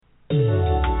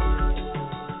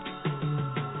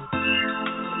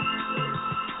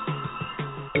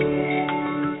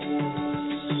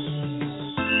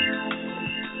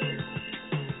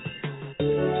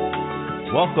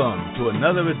Welcome to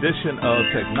another edition of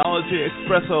Technology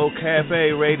Expresso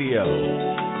Cafe Radio.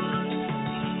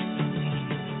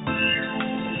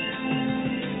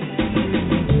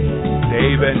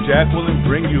 Dave and Jacqueline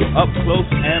bring you up close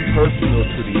and personal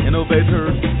to the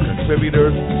innovators,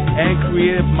 contributors, and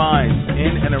creative minds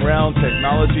in and around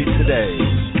technology today.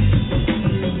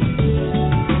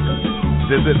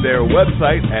 Visit their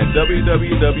website at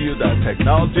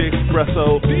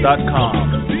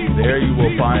www.technologyexpresso.com. There you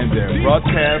will find their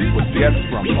broadcasts with guests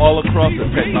from all across the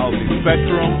technology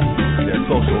spectrum, their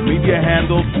social media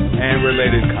handles, and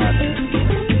related content.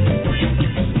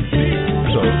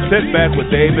 So sit back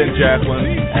with Dave and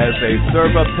Jacqueline as they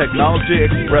serve up Technology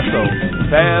Expresso,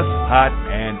 fast, hot,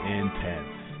 and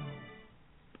intense.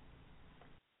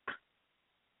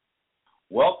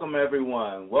 Welcome,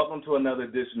 everyone. Welcome to another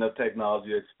edition of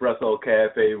Technology Expresso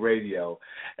Cafe Radio.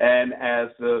 And as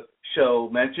the show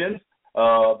mentions,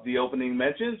 the opening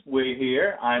mentions, we're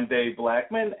here. I'm Dave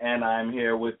Blackman, and I'm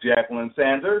here with Jacqueline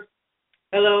Sanders.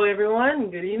 Hello,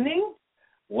 everyone. Good evening.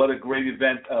 What a great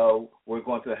event we're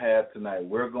going to have tonight.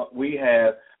 We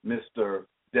have Mr.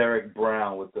 Derek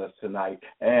Brown with us tonight,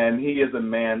 and he is a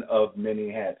man of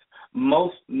many hats,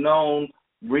 most known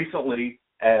recently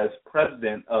as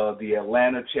president of the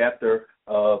Atlanta chapter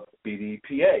of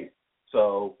BDPA.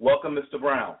 So welcome, Mr.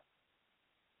 Brown.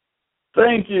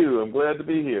 Thank you. I'm glad to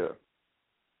be here.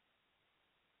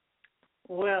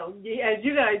 Well, as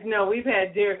you guys know, we've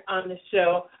had Derek on the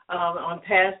show on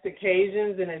past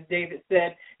occasions, and as David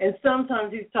said, and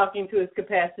sometimes he's talking to his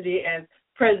capacity as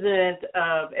president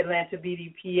of Atlanta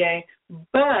BDPA,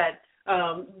 but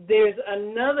there's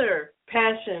another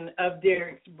passion of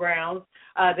Derek Brown's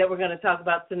that we're going to talk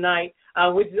about tonight,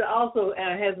 which also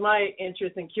has my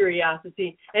interest and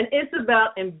curiosity, and it's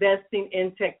about investing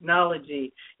in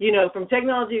technology. You know, from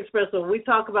Technology Expresso, we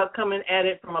talk about coming at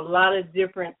it from a lot of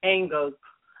different angles,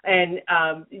 and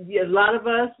a lot of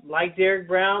us, like Derek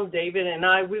Brown, David, and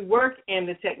I, we work in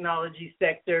the technology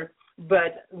sector,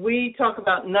 but we talk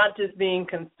about not just being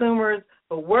consumers,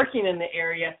 but working in the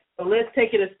area. But let's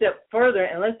take it a step further,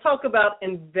 and let's talk about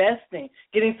investing,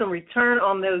 getting some return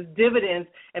on those dividends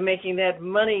and making that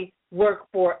money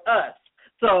work for us.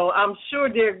 So I'm sure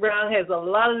Derek Brown has a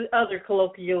lot of other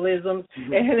colloquialisms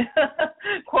and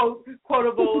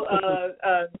quotable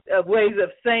ways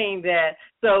of saying that.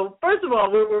 So first of all,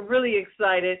 we're really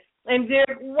excited. And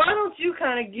Derek, why don't you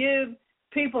kind of give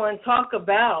people and talk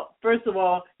about, first of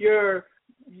all, your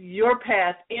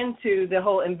path into the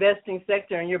whole investing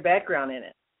sector and your background in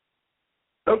it?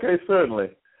 Okay, certainly.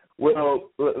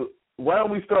 Well, why don't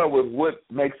we start with what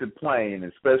makes it plain,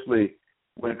 especially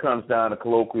when it comes down to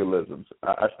colloquialisms.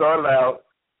 I started out,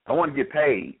 I want to get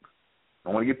paid. I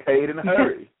want to get paid in a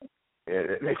hurry.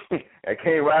 That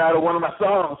came right out of one of my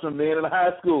songs from being in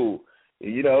high school.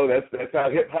 You know, that's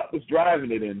how hip-hop was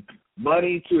driving it. And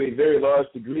money, to a very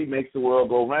large degree, makes the world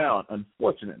go round,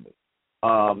 unfortunately.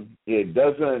 It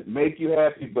doesn't make you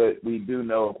happy, but we do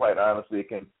know, quite honestly, it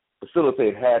can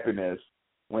facilitate happiness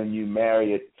when you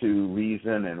marry it to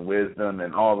reason and wisdom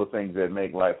and all the things that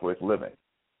make life worth living.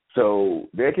 So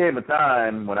there came a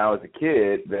time when I was a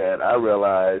kid that I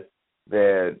realized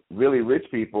that really rich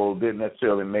people didn't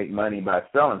necessarily make money by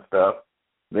selling stuff.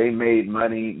 They made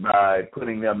money by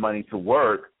putting their money to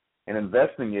work and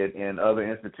investing it in other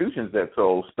institutions that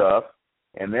sold stuff,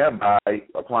 and thereby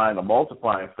applying a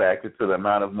multiplying factor to the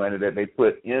amount of money that they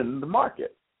put in the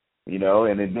market. You know,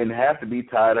 and it didn't have to be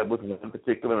tied up with one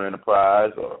particular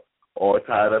enterprise or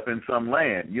tied up in some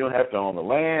land. You don't have to own the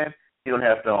land. You don't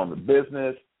have to own the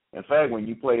business. In fact, when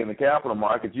you play in the capital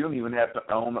markets, you don't even have to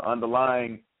own the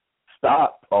underlying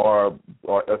stock or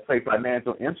say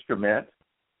financial instrument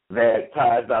that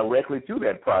ties directly to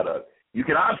that product. You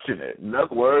can option it. In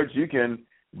other words, you can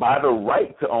buy the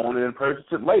right to own it and purchase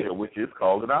it later, which is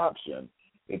called an option.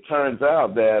 It turns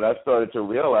out that I started to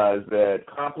realize that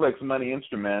complex money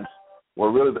instruments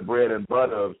were really the bread and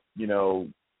butter of, you know,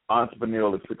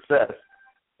 entrepreneurial success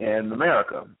in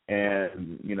America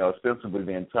and, you know, ostensibly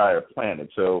the entire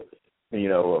planet. So, you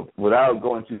know, without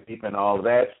going too deep in all of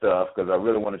that stuff, because I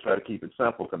really want to try to keep it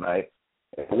simple tonight,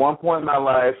 at one point in my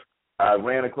life, I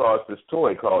ran across this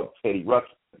toy called Teddy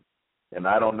Ruxpin. And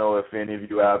I don't know if any of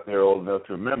you out there are old enough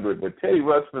to remember it, but Teddy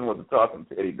Ruxpin was a talking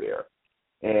teddy bear.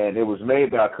 And it was made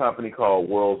by a company called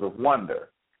Worlds of Wonder.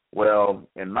 Well,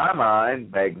 in my mind,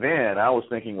 back then, I was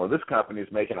thinking, well, this company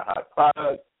is making a hot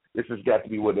product. This has got to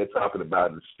be what they're talking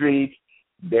about in the streets.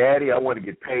 Daddy, I want to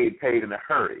get paid in a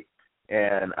hurry.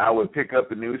 And I would pick up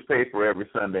the newspaper every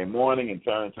Sunday morning and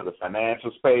turn to the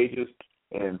financials pages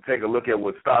and take a look at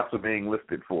what stocks are being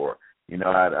listed for. You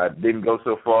know, I didn't go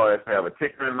so far as to have a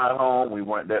ticker in my home. We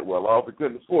weren't that well off. We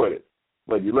couldn't afford it.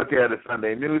 But you look at a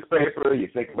Sunday newspaper, you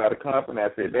think about a company. I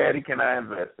said, Daddy, can I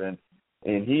invest in?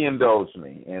 And he indulged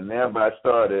me, and thereby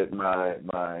started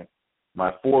my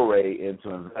foray into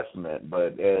investment.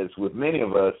 But as with many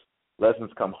of us,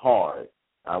 lessons come hard.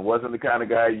 I wasn't the kind of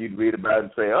guy you'd read about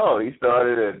and say, oh, he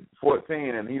started at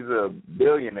 14 and he's a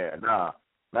billionaire. Nah,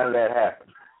 none of that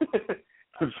happened.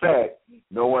 In fact,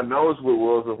 no one knows what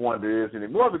Worlds of Wonder is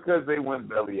anymore because they went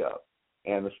belly up.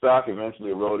 And the stock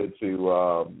eventually eroded to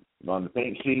on the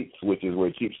pink sheets, which is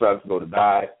where cheap stocks go to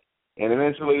die. And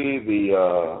eventually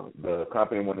the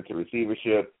company went into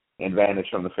receivership and vanished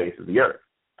from the face of the earth.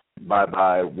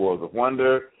 Bye-bye Worlds of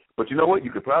Wonder. But you know what?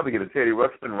 You could probably get a Teddy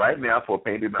Ruxpin right now for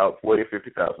maybe about $40,000 or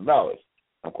 $50,000.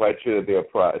 I'm quite sure they're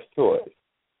prized toys.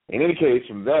 In any case,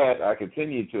 from that, I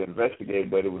continued to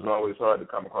investigate, but it was always hard to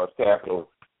come across capital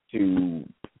to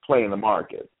play in the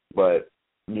market. But,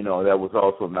 you know, that was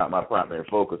also not my primary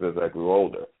focus as I grew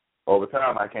older. Over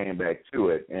time, I came back to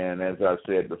it, and as I've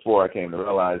said before, I came to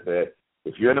realize that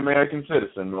if you're an American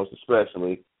citizen, most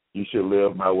especially, you should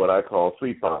live by what I call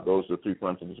 3POP. Those are the 3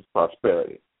 principles of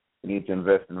prosperity. You need to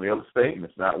invest in real estate, and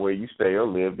it's not where you stay or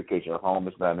live because your home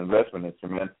is not an investment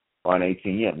instrument or an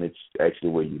ATM. It's actually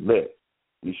where you live.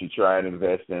 You should try and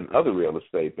invest in other real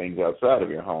estate, things outside of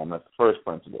your home. That's the first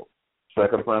principle.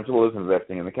 Second principle is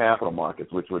investing in the capital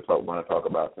markets, which we're going to talk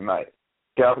about tonight.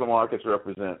 Capital markets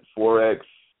represent Forex,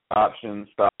 options,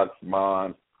 stocks,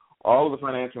 bonds, all of the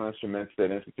financial instruments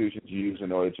that institutions use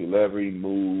in order to leverage,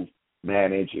 move,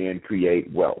 manage, and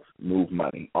create wealth, move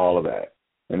money, all of that.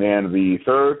 And then the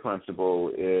third principle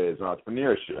is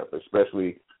entrepreneurship,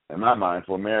 especially in my mind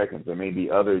for Americans. There may be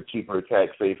other cheaper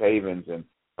tax safe havens in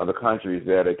other countries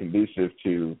that are conducive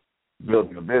to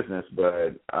building a business,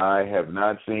 but I have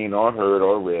not seen or heard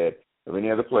or read of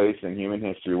any other place in human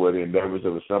history where the endeavors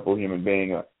of a simple human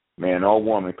being, a man or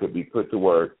woman, could be put to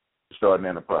work to start an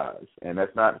enterprise. And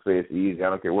that's not to say it's easy. I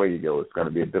don't care where you go. It's going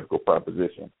to be a difficult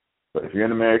proposition. But if you're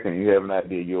an American and you have an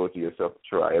idea, you owe it to yourself to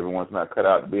try. Everyone's not cut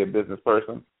out to be a business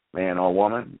person, man or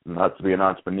woman, not to be an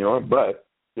entrepreneur, but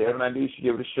if you have an idea, you should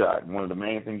give it a shot. And one of the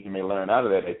main things you may learn out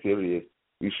of that activity is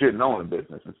you shouldn't own a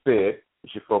business. Instead, you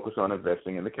should focus on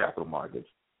investing in the capital markets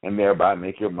and thereby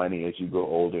make your money as you go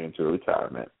older into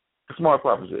retirement. It's a smart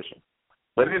proposition.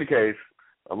 But in any case,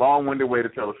 a long-winded way to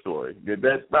tell a story. Did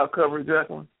that about cover it,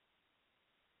 Jacqueline?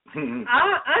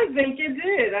 I think it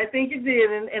did. I think it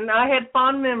did, and I had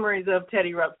fond memories of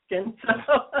Teddy Ruxpin.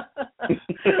 So,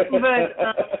 but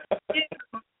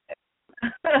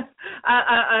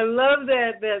I love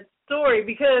that story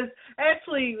because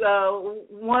actually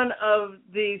one of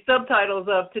the subtitles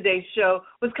of today's show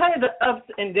was kind of the ups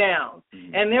and downs,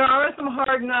 and there are some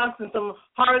hard knocks and some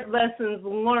hard lessons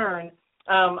learned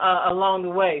along the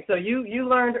way. So you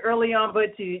learned early on,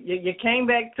 but you came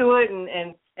back to it,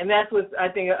 and that's what I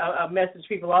think a message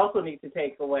people also need to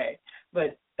take away.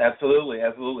 But absolutely,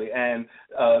 and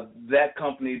that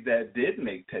company that did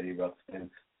make Teddy Ruxpin,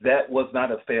 that was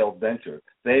not a failed venture.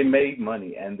 They made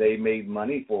money, and they made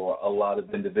money for a lot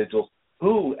of individuals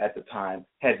who, at the time,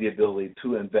 had the ability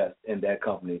to invest in that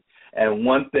company. And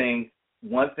one thing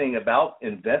about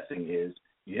investing is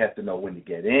you have to know when to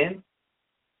get in,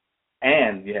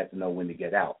 and you have to know when to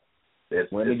get out.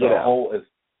 It's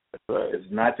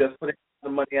not just putting the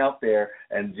money out there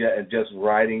and just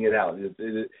writing it out.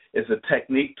 It's a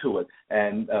technique to it,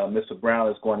 and Mr. Brown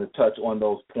is going to touch on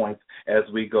those points as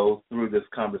we go through this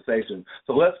conversation.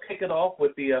 So let's kick it off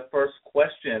with the first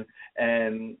question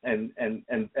and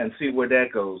see where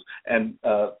that goes. And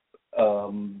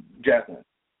Jacqueline.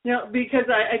 Because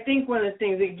I think one of the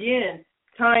things, again,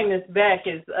 tying this back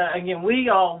is, again, we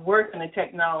all work in the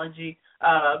technology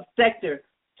sector.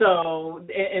 So,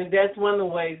 and that's one of the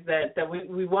ways that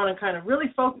we want to kind of really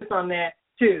focus on that,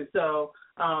 too. So,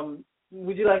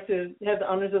 would you like to have the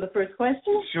honors of the first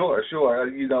question? Sure.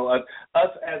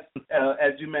 Us,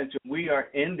 as you mentioned, we are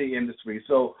in the industry,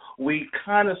 so we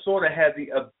kind of sort of have the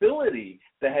ability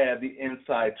to have the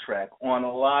inside track on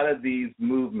a lot of these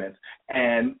movements.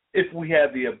 And if we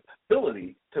have the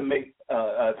ability to make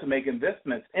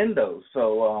investments in those,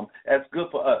 so that's good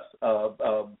for us.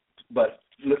 But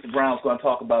Mr. Brown's going to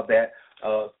talk about that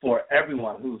for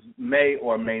everyone who may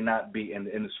or may not be in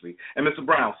the industry. And Mr.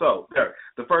 Brown, so Derek,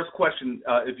 the first question,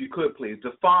 if you could please,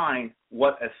 define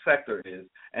what a sector is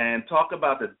and talk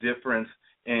about the difference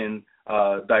in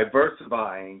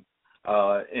diversifying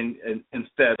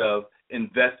instead of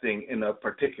investing in a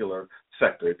particular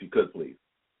sector, if you could please.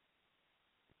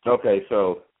 Okay,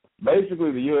 so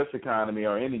basically the U.S. economy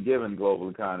or any given global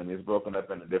economy is broken up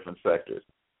into different sectors.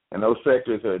 And those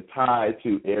sectors are tied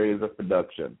to areas of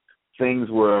production, things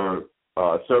where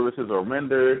services are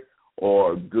rendered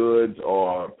or goods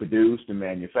are produced and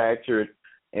manufactured.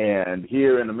 And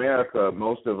here in America,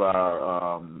 most of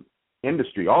our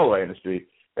industry, all of our industry,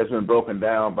 has been broken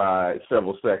down by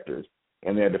several sectors,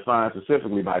 and they're defined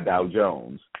specifically by Dow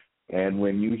Jones. And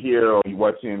when you hear or you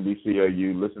watch CNBC or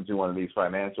you listen to one of these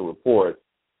financial reports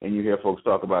and you hear folks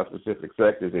talk about specific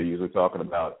sectors, they're usually talking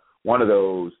about one of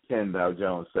those 10 Dow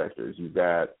Jones sectors. You've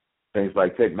got things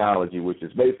like technology, which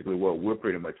is basically what we're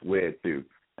pretty much wed to.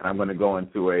 And I'm going to go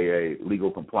into a legal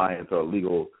compliance or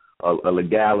a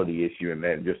legality issue in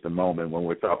that in just a moment when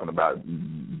we're talking about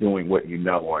doing what you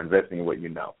know or investing in what you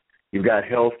know. You've got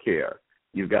healthcare,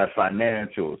 you've got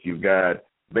financials, you've got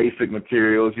basic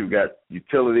materials, you've got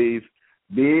utilities,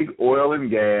 big oil and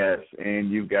gas,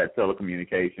 and you've got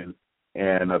telecommunications,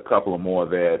 and a couple of more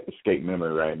that escape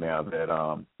memory right now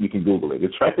that you can Google it.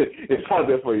 It's right, it's out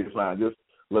there for you to find. Just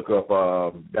look up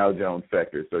Dow Jones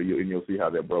sectors, you'll see how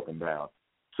they're broken down.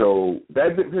 So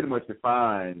that pretty much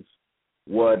defines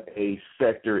what a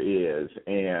sector is,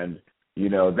 and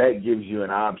that gives you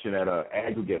an option at an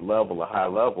aggregate level, a high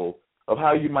level, of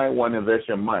how you might want to invest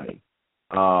your money.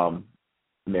 Was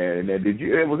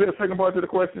there a second part to the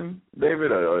question,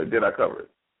 David, or did I cover it?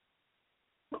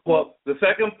 Well, the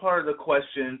second part of the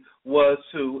question was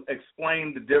to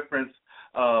explain the difference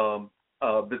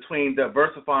between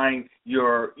diversifying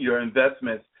your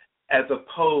investments as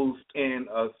opposed in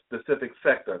a specific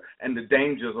sector and the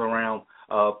dangers around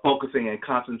focusing and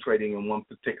concentrating in one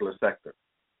particular sector.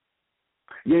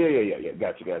 Yeah.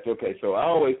 Gotcha. Okay, so I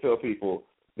always tell people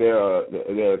there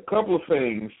are a couple of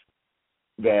things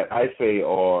that I say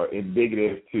are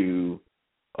indicative to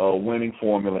a winning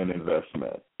formula in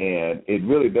investment, and it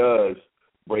really does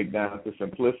break down to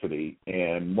simplicity.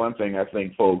 And one thing I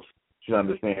think folks should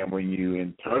understand when you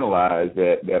internalize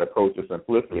that approach to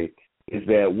simplicity is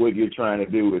that what you're trying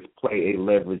to do is play a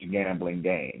leverage gambling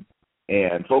game.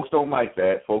 And folks don't like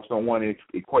that. Folks don't want to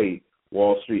equate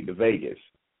Wall Street to Vegas.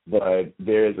 But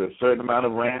there's a certain amount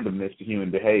of randomness to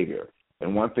human behavior.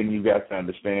 And one thing you've got to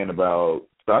understand about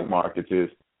stock markets is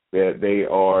that they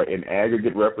are an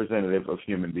aggregate representative of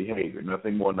human behavior,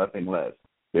 nothing more, nothing less.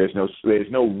 There's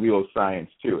no real science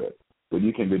to it. What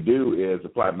you can do is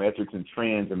apply metrics and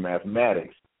trends and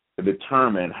mathematics to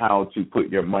determine how to put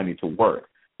your money to work.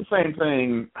 The same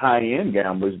thing high-end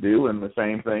gamblers do, and the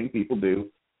same thing people do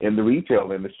in the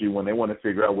retail industry when they want to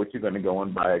figure out what you're going to go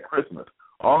and buy at Christmas.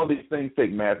 All these things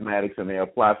take mathematics and they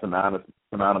apply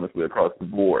synonymously across the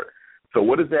board. So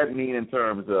what does that mean in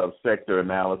terms of sector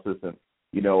analysis and,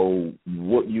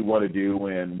 what you want to do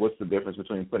and what's the difference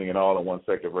between putting it all in one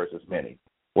sector versus many?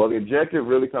 Well, the objective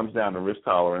really comes down to risk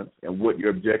tolerance and what your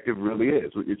objective really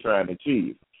is, what you're trying to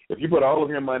achieve. If you put all of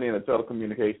your money in the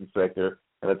telecommunications sector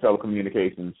and the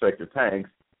telecommunications sector tanks,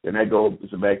 then that goes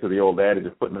back to the old adage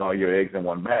of putting all your eggs in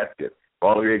one basket. If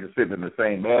all your eggs are sitting in the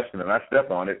same basket and I step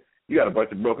on it, you got a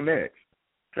bunch of broken eggs.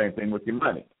 Same thing with your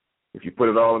money. If you put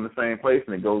it all in the same place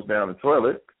and it goes down the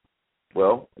toilet,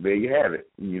 well, there you have it.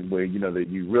 That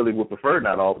you really would prefer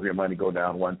not all of your money go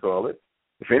down one toilet.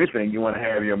 If anything, you want to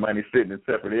have your money sitting in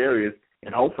separate areas,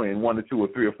 and hopefully in 1 or 2 or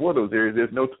 3 or 4 of those areas,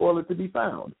 there's no toilet to be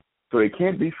found. So it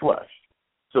can't be flushed.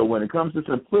 So when it comes to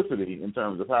simplicity in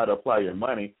terms of how to apply your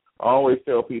money, I always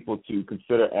tell people to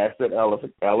consider asset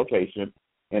allocation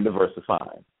and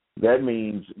diversifying. That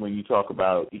means when you talk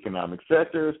about economic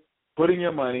sectors, putting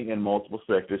your money in multiple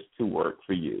sectors to work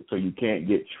for you. So you can't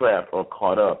get trapped or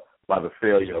caught up by the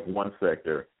failure of one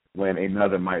sector when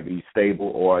another might be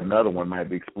stable or another one might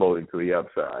be exploding to the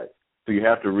upside. So you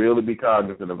have to really be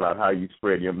cognizant about how you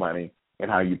spread your money and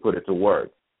how you put it to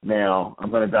work. Now,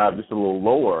 I'm going to dive just a little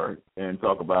lower and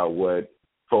talk about what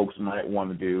folks might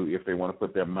want to do if they want to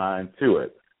put their mind to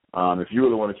it. If you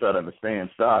really want to try to understand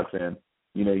stocks and,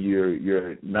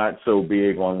 you're not so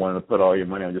big on wanting to put all your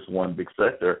money on just one big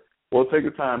sector, well, take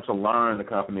the time to learn the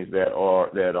companies that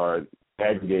are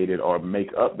aggregated or make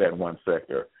up that one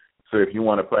sector. So if you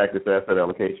want to practice asset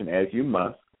allocation, as you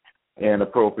must, and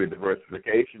appropriate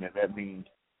diversification, and that means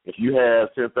if you have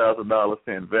 $10,000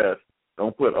 to invest,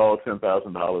 don't put all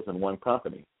 $10,000 in one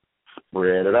company.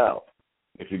 Spread it out.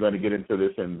 If you're going to get into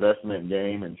this investment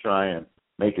game and try and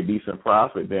make a decent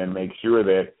profit, then make sure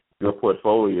that your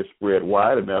portfolio is spread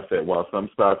wide enough that while some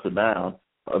stocks are down,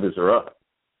 others are up.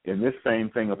 And this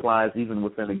same thing applies even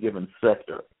within a given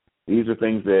sector. These are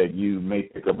things that you may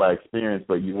pick up by experience,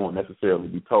 but you won't necessarily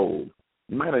be told.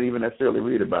 You might not even necessarily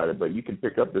read about it, but you can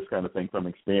pick up this kind of thing from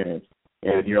experience.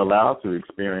 And you're allowed to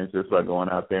experience this by going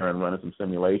out there and running some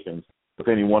simulations with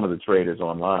any one of the traders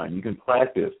online. You can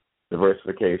practice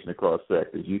diversification across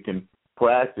sectors. You can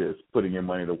practice putting your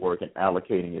money to work and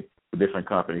allocating it to different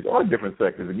companies or different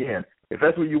sectors. Again, If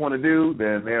that's what you want to do,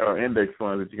 then there are index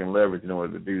funds that you can leverage in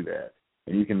order to do that.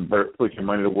 And you can put your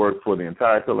money to work for the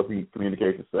entire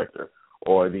telecommunications sector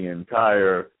or the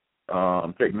entire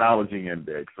technology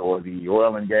index or the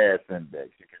oil and gas index.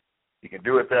 You can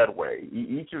do it that way.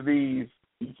 Each of these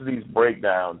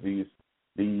breakdowns,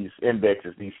 these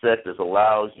indexes, these sectors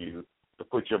allows you to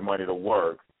put your money to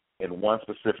work in one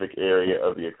specific area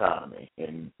of the economy.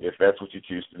 And if that's what you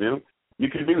choose to do, you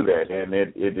can do that, and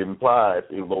it implies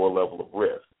a lower level of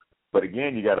risk. But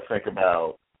again, you got to think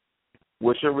about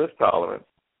what's your risk tolerance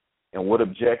and what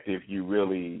objective you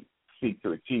really seek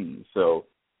to achieve. So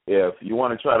if you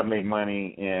want to try to make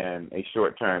money in a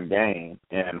short-term gain,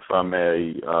 and from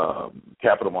a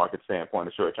capital market standpoint,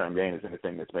 a short-term gain is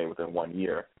anything that's made within 1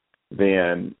 year,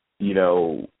 then,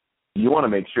 you want to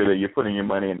make sure that you're putting your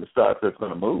money in the stocks that's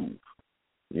going to move.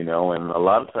 And a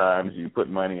lot of times you put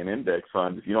money in index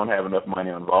funds. If you don't have enough money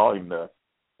on volume to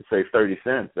say 30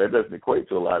 cents, that doesn't equate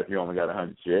to a lot if you only got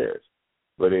 100 shares.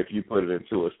 But if you put it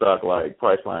into a stock like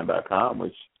Priceline.com,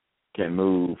 which can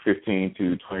move 15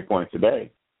 to 20 points a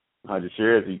day, 100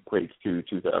 shares equates to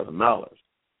 $2,000.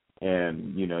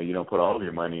 And, you don't put all of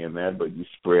your money in that, but you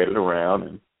spread it around.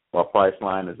 And while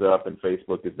Priceline is up and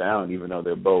Facebook is down, even though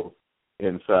they're both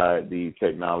inside the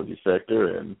technology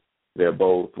sector and they're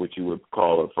both what you would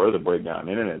call a further breakdown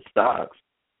internet stocks,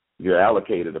 you're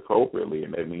allocated appropriately,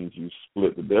 and that means you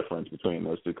split the difference between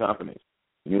those two companies.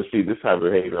 And you'll see this type of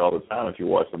behavior all the time if you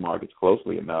watch the markets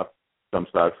closely enough. Some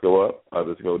stocks go up,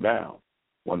 others go down.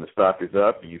 When the stock is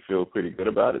up and you feel pretty good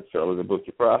about it, sell it and book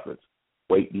your profits.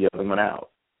 Wait the other one out,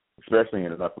 especially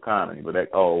in an up economy. But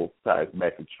that all ties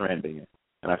back to trending,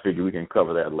 and I figure we can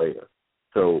cover that later.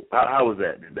 So how was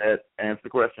that? Did that answer the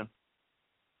question?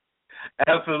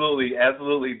 Absolutely,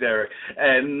 Derek.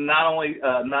 And not only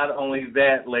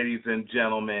that, ladies and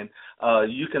gentlemen,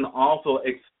 you can also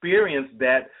experience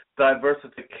that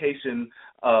diversification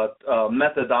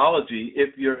methodology.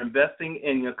 If you're investing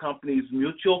in your company's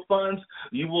mutual funds,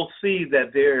 you will see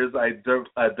that there is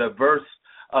a diverse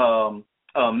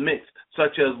mix,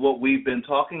 such as what we've been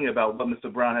talking about, what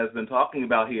Mr. Brown has been talking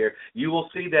about here. You will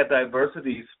see that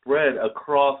diversity spread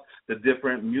across the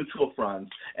different mutual funds,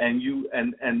 and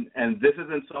this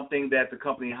isn't something that the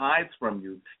company hides from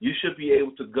you. You should be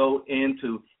able to go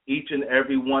into each and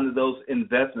every one of those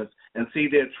investments and see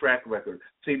their track record,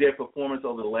 see their performance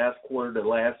over the last quarter, the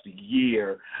last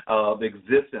year of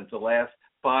existence, the last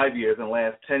 5 years and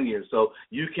last 10 years. So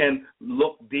you can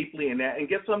look deeply in that and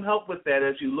get some help with that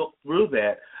as you look through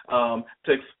that,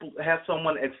 to have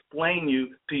someone explain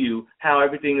to you how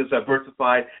everything is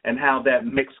diversified and how that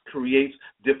mix creates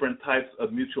different types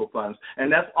of mutual funds.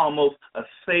 And that's almost a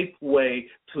safe way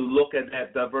to look at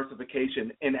that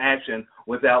diversification in action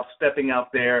without stepping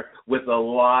out there with a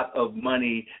lot of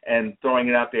money and throwing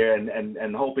it out there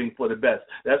and hoping for the best.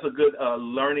 That's a good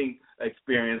learning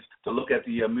experience to look at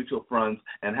the mutual funds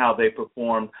and how they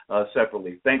perform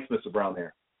separately. Thanks, Mr. Brown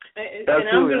there.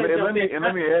 Absolutely. And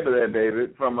let me add to that,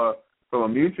 David, from a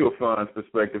mutual funds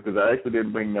perspective, because I actually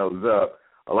didn't bring those up.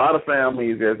 A lot of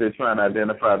families, as they're trying to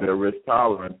identify their risk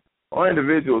tolerance, or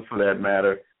individuals for that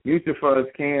matter, mutual funds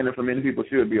can, and for many people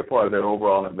should, be a part of their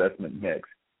overall investment mix.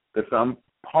 Because some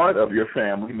part of your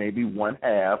family, maybe one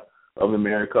half of the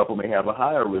married couple, may have a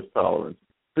higher risk tolerance.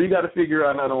 So you got to figure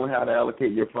out not only how to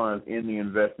allocate your funds in the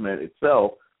investment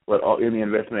itself, but in the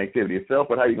investment activity itself,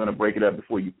 but how you're going to break it up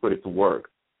before you put it to work.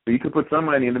 So you can put some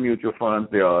money in the mutual funds.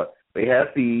 They have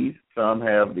fees. Some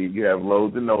have you have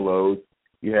loads and no loads.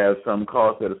 You have some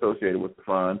costs that are associated with the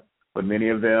fund, but many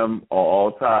of them are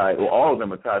all tied, or all of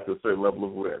them are tied to a certain level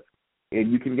of risk.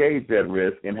 And you can gauge that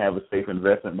risk and have a safe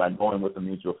investment by going with a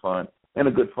mutual fund and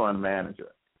a good fund manager.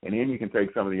 And then you can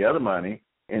take some of the other money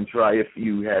and try, if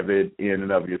you have it in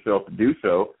and of yourself to do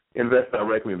so, invest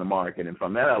directly in the market. And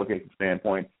from that allocation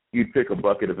standpoint, you'd pick a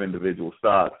bucket of individual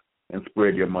stocks and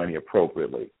spread your money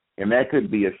appropriately. And that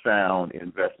could be a sound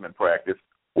investment practice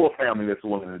for a family that's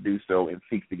willing to do so and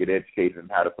seeks to get educated on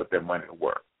how to put their money to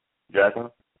work. Jacqueline?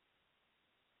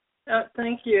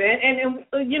 Thank you. And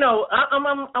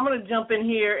I'm going to jump in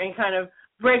here and kind of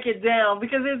break it down,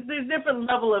 because there's different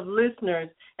level of listeners.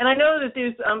 And I know that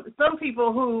there's some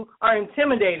people who are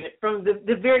intimidated from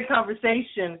the very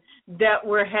conversation that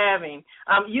we're having.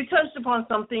 You touched upon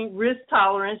something, risk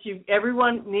tolerance.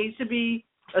 Everyone needs to be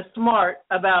smart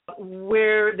about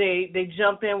where they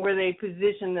jump in, where they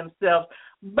position themselves.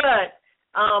 But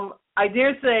I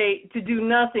dare say to do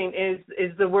nothing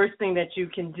is the worst thing that you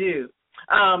can do.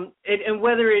 And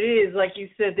whether it is, like you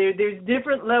said, there's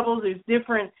different levels, there's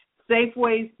different safe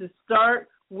ways to start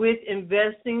with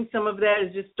investing. Some of that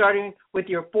is just starting with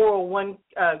your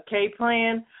 401k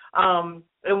plan.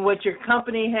 and what your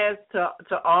company has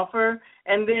to offer,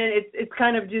 and then it's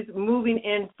kind of just moving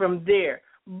in from there.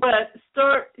 But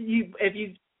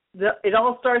it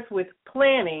all starts with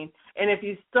planning, and if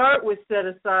you start with set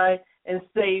aside and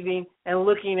saving and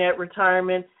looking at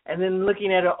retirement and then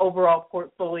looking at an overall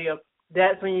portfolio,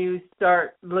 that's when you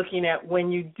start looking at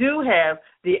when you do have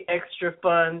the extra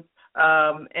funds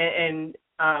and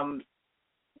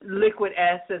liquid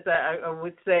assets, I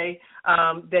would say,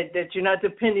 that you're not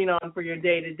depending on for your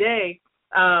day-to-day,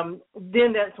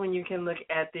 then that's when you can look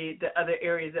at the other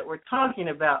areas that we're talking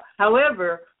about.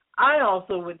 However, I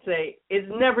also would say it's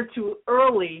never too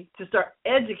early to start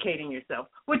educating yourself,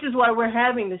 which is why we're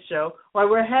having the show, why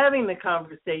we're having the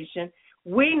conversation.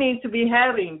 We need to be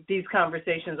having these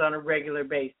conversations on a regular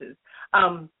basis.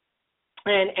 And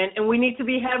we need to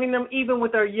be having them even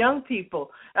with our young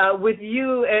people, with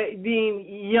you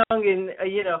being young and,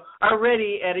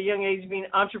 already at a young age being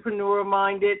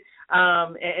entrepreneur-minded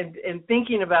and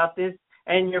thinking about this,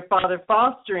 and your father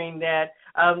fostering that.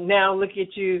 Now look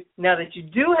at you, now that you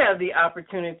do have the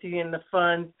opportunity and the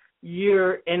funds,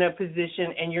 you're in a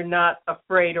position and you're not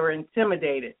afraid or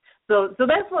intimidated. So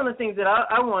that's one of the things that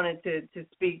I wanted to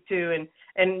speak to, and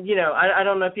I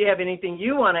don't know if you have anything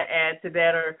you want to add to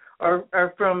that,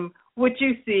 or from what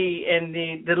you see in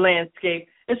the landscape,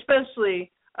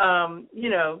 especially our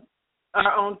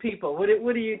own people.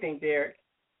 What do you think, Derek?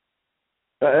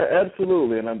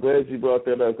 Absolutely, and I'm glad you brought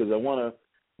that up, because I want to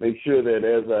make sure that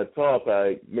as I talk,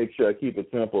 I make sure I keep it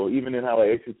simple. Even in how I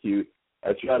execute,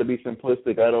 I try to be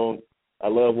simplistic. I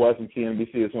love watching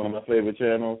CNBC. It's one of my favorite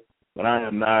channels. But I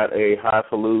am not a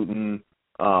highfalutin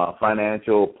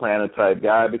financial planner type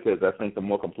guy, because I think the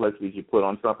more complexities you put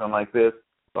on something like this,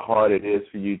 the harder it is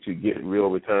for you to get real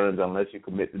returns unless you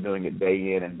commit to doing it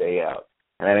day in and day out.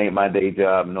 And that ain't my day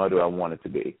job, nor do I want it to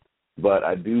be. But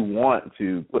I do want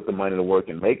to put the money to work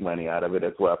and make money out of it.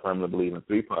 That's why I firmly believe in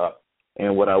 3-Pop.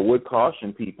 And what I would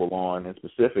caution people on in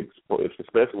specifics,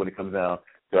 especially when it comes down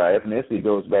to our ethnicity,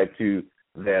 goes back to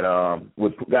that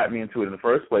what got me into it in the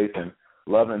first place, and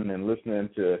loving and listening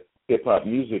to hip-hop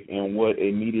music and what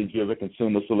a media-driven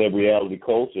consumer celebrity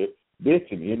culture did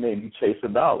to me. It made me chase a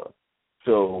dollar.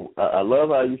 So I love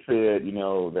how you said,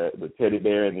 that the teddy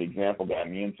bear and the example got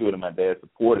me into it, and my dad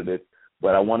supported it.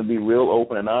 But I want to be real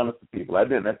open and honest with people. I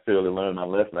didn't necessarily learn my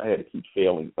lesson. I had to keep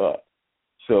failing up.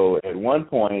 So at one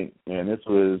point, and this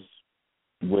was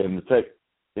when the tech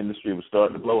industry was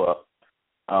starting to blow up,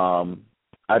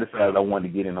 I decided I wanted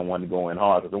to get in. I wanted to go in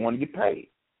hard because I wanted to get paid.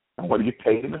 I wanted to get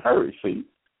paid in a hurry, see.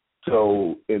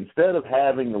 So instead of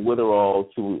having the witherall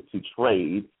to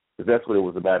trade, because that's what it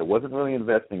was about, it wasn't really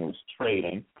investing, it was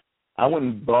trading, I went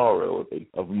and borrowed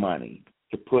of money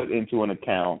to put into an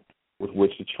account with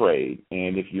which to trade.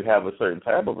 And if you have a certain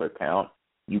type of account,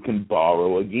 you can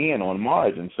borrow again on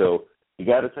margin. So you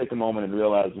got to take a moment and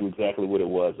realize exactly what it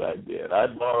was I did. I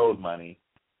borrowed money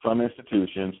from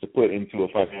institutions to put into a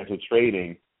financial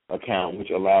trading account,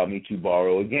 which allowed me to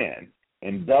borrow again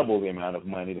and double the amount of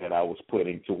money that I was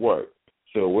putting to work.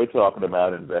 So we're talking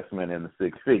about investment in the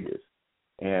six figures.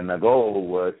 And the goal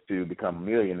was to become a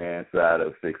millionaire inside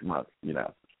of 6 months, in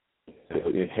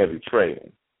heavy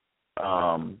trading.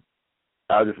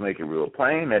 I'll just make it real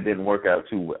plain. That didn't work out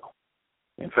too well.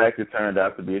 In fact, it turned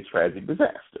out to be a tragic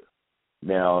disaster.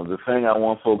 Now, the thing I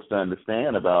want folks to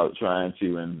understand about trying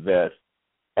to invest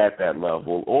at that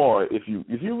level, or if you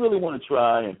really want to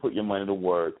try and put your money to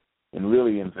work and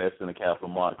really invest in the capital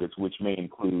markets, which may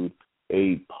include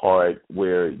a part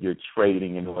where you're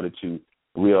trading in order to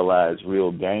realize real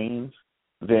gains,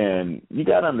 then you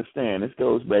got to understand, this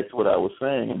goes back to what I was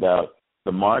saying about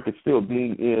the market still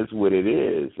being is what it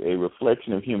is, a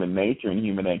reflection of human nature and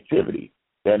human activity.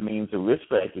 That means the risk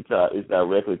factor is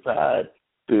directly tied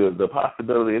to the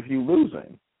possibility of you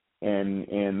losing. And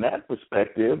in that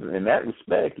perspective, in that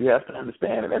respect, you have to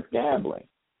understand that that's gambling.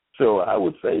 So I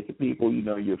would say to people,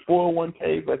 your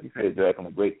 401k, like you said, Jack,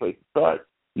 a great place to start.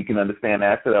 You can understand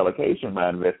asset allocation by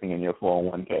investing in your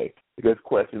 401k, because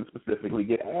questions specifically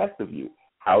get asked of you.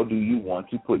 How do you want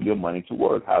to put your money to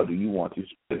work? How do you want to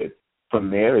spend it? From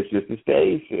there, it's just as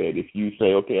Dave said. If you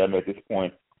say, okay, I'm at this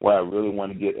point where I really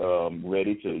want to get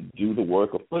ready to do the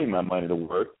work of putting my money to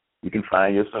work, you can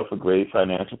find yourself a great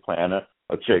financial planner,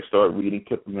 start reading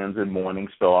Kipling's and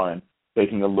Morningstar and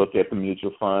taking a look at the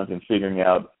mutual funds and figuring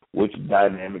out which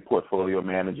dynamic portfolio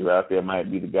manager out there might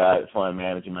be the guy, fund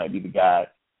manager might be the guy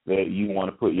that you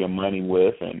want to put your money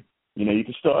with. And, you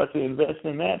can start to invest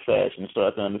in that fashion and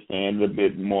start to understand it a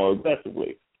bit more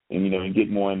aggressively and, and get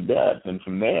more in depth. And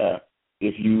from there,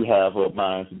 if you have a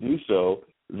mind to do so,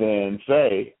 then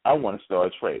say, I want to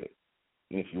start trading.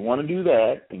 And if you want to do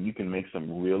that, and you can make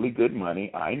some really good money,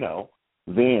 I know,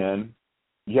 then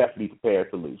you have to be prepared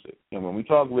to lose it. And when we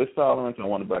talk risk tolerance, I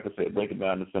want to, like I said, break it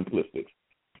down to simplistic.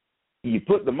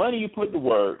 The money you put to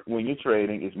work when you're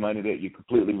trading is money that you're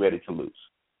completely ready to lose.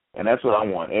 And that's what I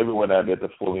want everyone out there to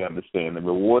fully understand. The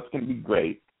rewards can be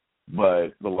great,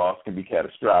 but the loss can be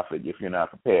catastrophic if you're not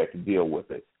prepared to deal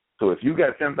with it. So if you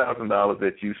got $10,000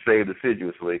 that you saved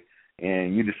assiduously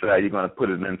and you decide you're going to put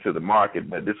it into the market,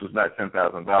 but this was not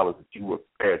 $10,000 that you were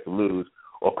prepared to lose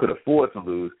or could afford to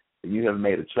lose, then you have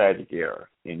made a tragic error,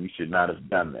 and you should not have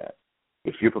done that.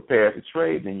 If you're prepared to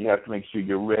trade, then you have to make sure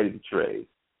you're ready to trade.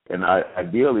 And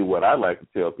ideally what I like to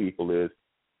tell people is,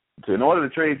 in order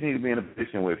to trade, you need to be in a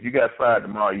position where if you got fired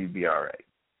tomorrow, you'd be all right.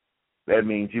 That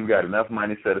means you've got enough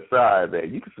money set aside that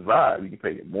you can survive. You can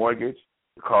pay your mortgage,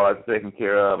 the cars are taken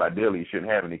care of. Ideally, you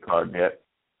shouldn't have any car debt.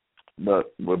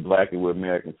 But we're black and we're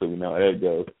American, so we know how it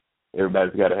goes.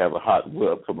 Everybody's got to have a hot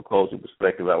whip. From a cultural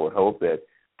perspective, I would hope that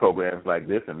programs like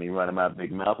this and me running my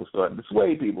big mouth will start to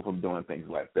dissuade people from doing things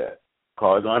like that.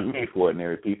 Cars aren't made for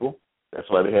ordinary people. That's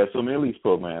why they have so many lease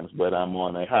programs. But I'm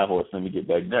on a high horse. Let me get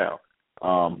back down.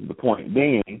 The point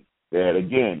being that,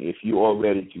 again, if you are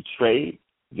ready to trade,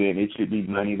 then it should be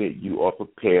money that you are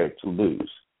prepared to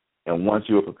lose. And once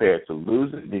you are prepared to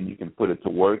lose it, then you can put it to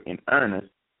work in earnest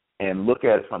and look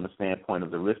at it from the standpoint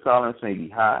of the risk tolerance may be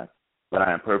high, but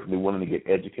I am perfectly willing to get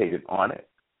educated on it.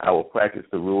 I will practice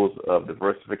the rules of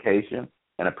diversification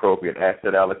and appropriate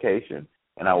asset allocation,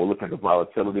 and I will look at the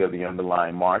volatility of the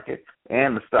underlying market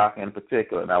and the stock in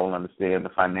particular, and I will understand the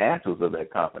financials of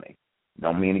that company.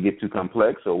 Don't mean to get too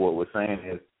complex, so what we're saying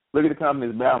is look at the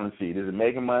company's balance sheet. Is it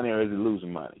making money or is it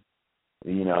losing money?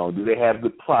 You know, do they have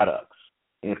good products?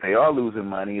 And if they are losing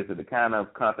money, is it the kind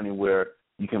of company where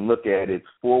you can look at its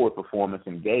forward performance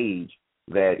and gauge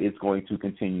that it's going to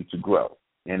continue to grow?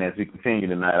 And as we continue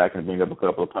tonight, I can bring up a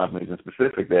couple of companies in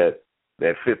specific that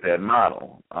fit that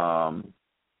model. And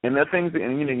there are things,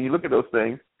 and you look at those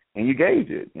things and you gauge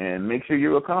it and make sure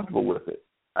you're comfortable with it.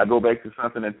 I go back to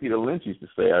something that Peter Lynch used to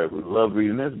say. I love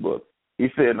reading this book. He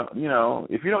said,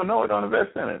 if you don't know it, don't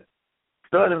invest in it.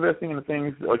 Start investing in the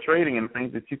things or trading in the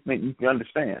things that you think you can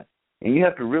understand. And you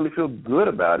have to really feel good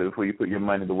about it before you put your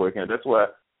money to work in it. That's why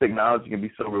technology can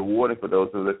be so rewarding for those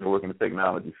of us that work in the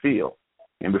technology field.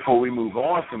 And before we move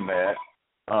on from that,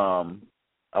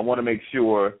 I want to make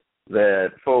sure that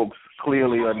folks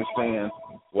clearly understand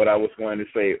what I was going to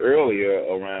say earlier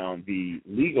around the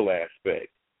legal aspect.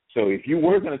 So if you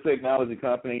work in a technology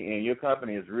company and your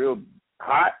company is real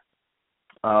hot,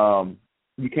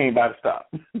 you can't buy the stock.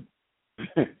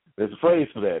 There's a phrase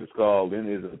for that. It's called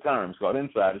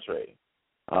insider trading.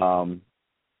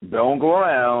 Don't go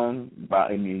around,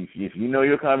 if you know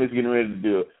your company's getting ready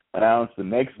to announce the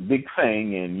next big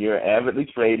thing and you're avidly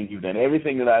trading, you've done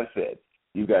everything that I've said.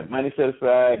 You've got money set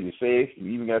aside, you're safe, you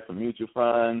even got some mutual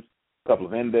funds, a couple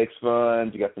of index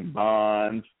funds, you got some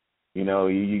bonds. You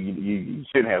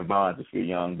shouldn't have bonds if you're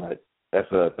young, but that's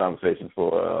a conversation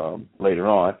for later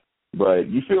on. But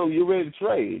you feel you're ready to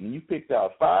trade, and you picked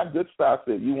out 5 good stocks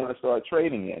that you want to start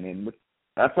trading in. And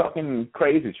not talking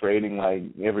crazy trading like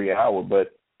every hour,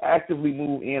 but actively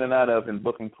move in and out of and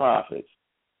booking profits.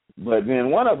 But then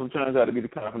one of them turns out to be the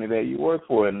company that you work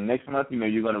for, and next month,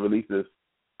 you're going to release this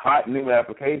hot new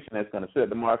application that's going to set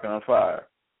the market on fire.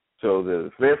 So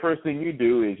the very first thing you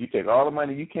do is you take all the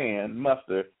money you can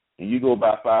muster, and you go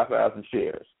buy 5,000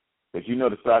 shares. Because you know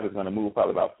the stock is going to move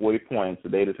probably about 40 points the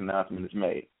day this announcement is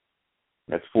made.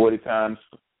 That's 40 times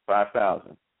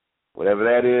 5,000. Whatever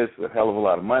that is, a hell of a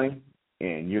lot of money,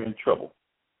 and you're in trouble.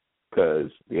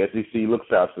 Because the SEC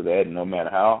looks out for that, and no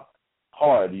matter how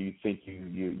hard you think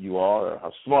you are or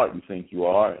how smart you think you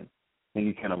are, and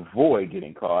you can avoid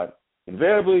getting caught,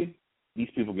 invariably, these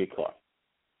people get caught.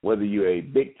 Whether you're a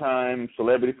big-time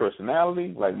celebrity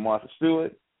personality like Martha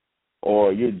Stewart,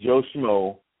 or you're Joe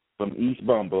Schmo from East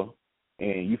Bumba,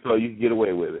 and you thought you could get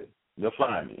away with it, they'll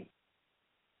find you,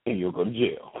 and you'll go to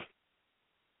jail.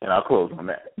 And I'll close on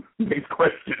that. Next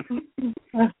question.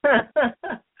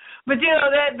 But,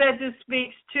 that just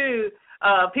speaks to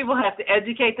people have to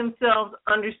educate themselves,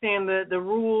 understand the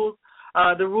rules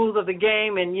of the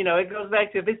game, and, it goes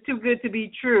back to if it's too good to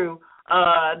be true,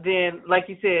 then, like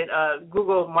you said,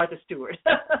 Google Martha Stewart.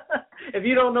 If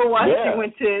you don't know why she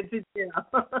went to jail.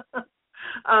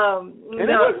 And it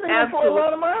wasn't for a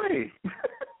lot of money.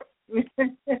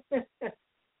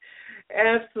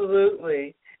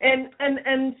 Absolutely. And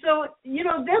so,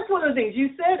 that's one of the things. You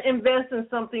said invest in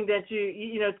something that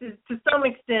to some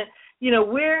extent,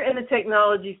 we're in the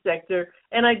technology sector,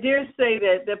 and I dare say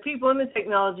that people in the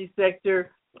technology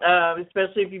sector,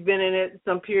 especially if you've been in it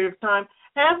some period of time,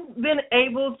 have been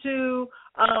able to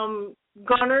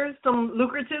garner some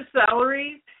lucrative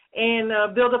salaries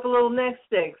and build up a little nest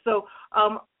egg. So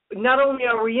not only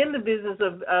are we in the business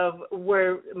of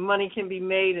where money can be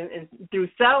made and through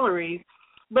salaries,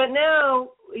 but now,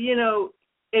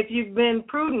 if you've been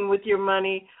prudent with your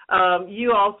money,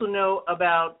 you also know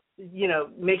about,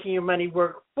 making your money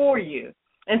work for you.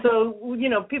 And so,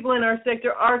 people in our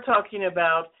sector are talking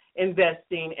about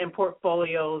investing in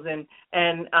portfolios and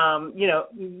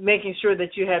making sure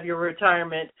that you have your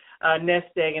retirement nest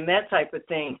egg and that type of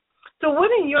thing. So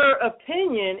what in your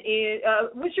opinion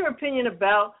what's your opinion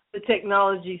about the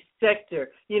technology sector?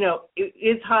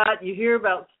 It's hot. You hear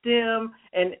about STEM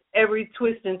and every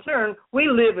twist and turn. We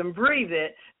live and breathe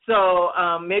it. So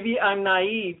maybe I'm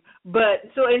naive, but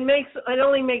so it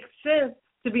only makes sense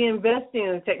to be investing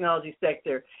in the technology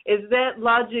sector. Is that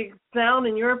logic sound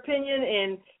in your opinion?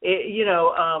 And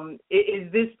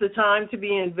is this the time to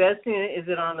be investing? Is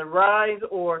it on the rise,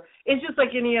 or it's just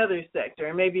like any other sector?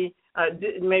 And maybe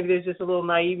there's just a little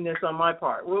naiveness on my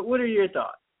part. What are your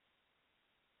thoughts?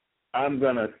 I'm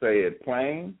gonna say it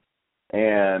plain,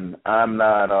 and I'm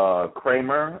not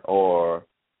Kramer, or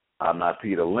I'm not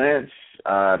Peter Lynch.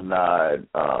 I'm not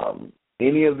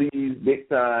any of these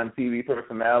big-time TV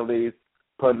personalities,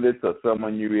 pundits, or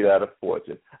someone you read out of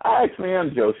Fortune. I actually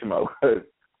am Joe Schmo.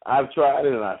 I've tried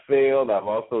it and I failed. I've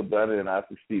also done it and I've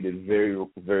succeeded very,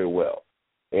 very well.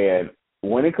 And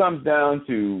when it comes down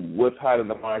to what's hot in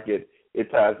the market, it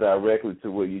ties directly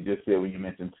to what you just said when you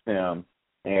mentioned STEM.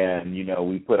 And,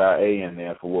 we put our A in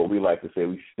there for what we like to say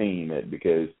we STEAM it,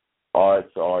 because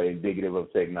arts are indicative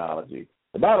of technology.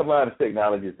 The bottom line is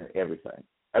technology is in everything.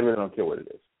 I really don't care what it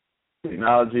is.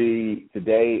 Technology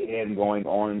today and going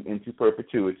on into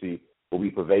perpetuity will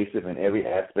be pervasive in every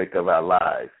aspect of our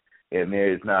lives. And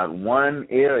there is not one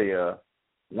area,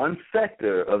 one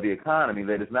sector of the economy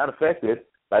that is not affected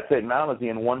by technology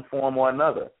in one form or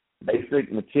another.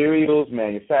 Basic materials,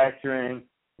 manufacturing,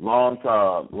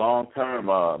 long-term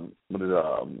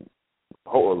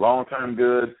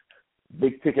goods,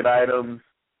 big-ticket items,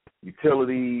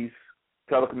 utilities,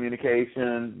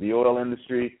 telecommunications, the oil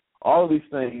industry. All of these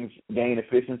things gain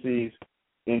efficiencies,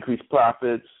 increase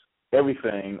profits,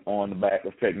 everything on the back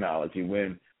of technology.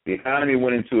 When the economy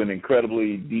went into an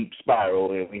incredibly deep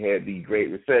spiral and we had the Great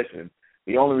Recession,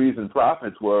 the only reason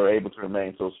profits were able to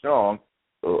remain so strong,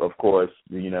 of course,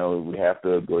 we have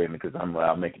to go in because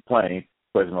I'll make it plain.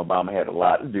 President Obama had a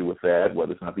lot to do with that,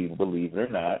 whether some people believe it or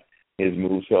not. His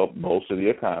moves helped bolster the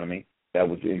economy. That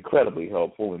was incredibly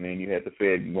helpful. And then you had the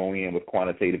Fed going in with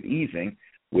quantitative easing,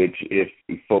 which if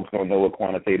folks don't know what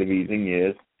quantitative easing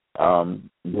is,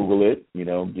 Google it,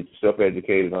 get yourself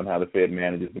educated on how the Fed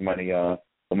manages the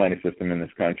money system in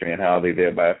this country and how they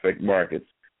thereby affect markets.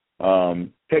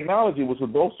 Technology was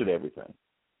what bolstered everything.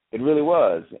 It really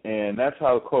was. And that's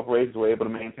how the corporations were able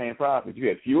to maintain profits. You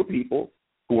had fewer people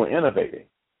who were innovating.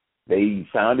 They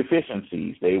found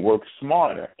efficiencies. They worked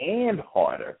smarter and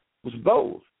harder. It was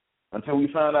both. Until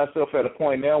we found ourselves at a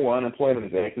point now where unemployment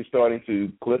is actually starting to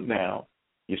clip down.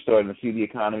 You're starting to see the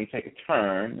economy take a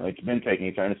turn. It's been taking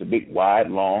a turn. It's a big, wide,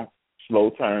 long,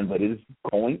 slow turn, but it is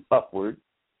going upward.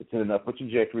 It's in an upward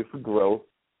trajectory for growth.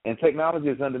 And technology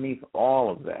is underneath all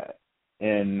of that.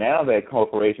 And now that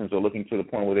corporations are looking to the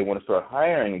point where they want to start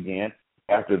hiring again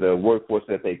after the workforce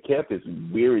that they kept is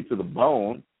weary to the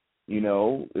bone,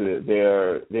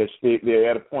 they're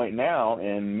at a point now,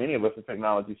 and many of us in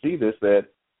technology see this, that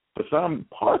for some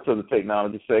parts of the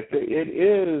technology sector, it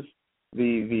is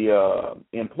the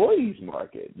employees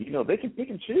market. They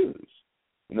can choose.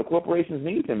 Corporations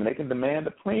need them, and they can demand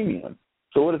a premium.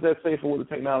 So what does that say for what the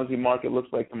technology market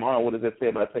looks like tomorrow? What does that say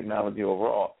about technology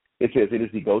overall? It says it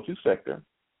is the go-to sector.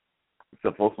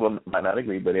 So folks might not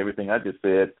agree, but everything I just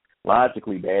said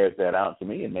logically bears that out to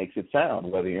me and makes it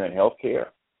sound. Whether you're in healthcare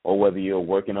or whether you're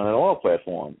working on an oil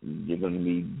platform, you're going to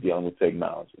be dealing with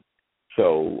technology.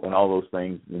 So, and all those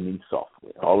things need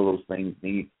software. All of those things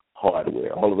need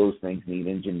hardware. All of those things need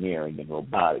engineering and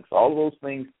robotics. All of those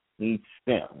things need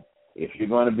STEM. If you're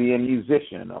going to be a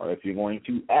musician, or if you're going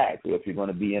to act, or if you're going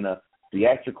to be in a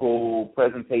theatrical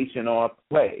presentation or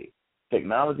play,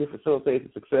 technology facilitates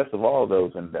the success of all of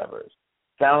those endeavors.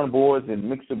 Soundboards and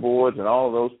mixer boards and all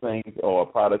of those things are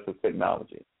products of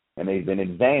technology. And they've been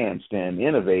advanced and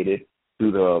innovated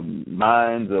through the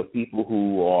minds of people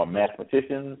who are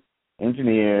mathematicians,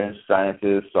 engineers,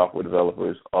 scientists, software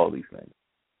developers, all these things.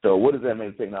 So what does that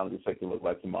make the technology sector look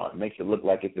like tomorrow? It makes it look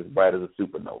like it's as bright as a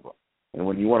supernova. And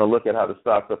when you want to look at how the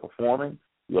stocks are performing,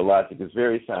 your logic is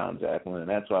very sound, Jacqueline, and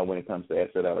that's why when it comes to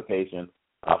asset allocation,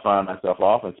 I find myself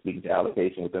often speaking to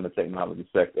allocation within the technology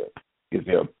sector, because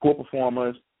there are poor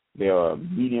performers, there are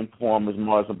medium performers,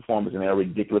 marginal performers, and there are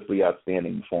ridiculously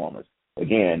outstanding performers.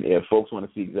 Again, if folks want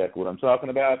to see exactly what I'm talking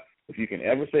about, if you can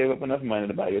ever save up enough money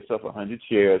to buy yourself 100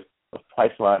 shares of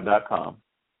Priceline.com,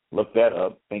 look that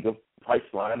up. Think of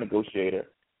Priceline Negotiator,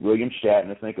 William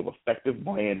Shatner. Think of effective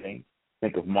branding.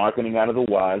 Think of marketing out of the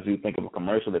wazoo. Think of a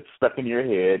commercial that's stuck in your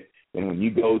head. And when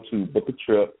you go to book a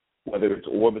trip, whether it's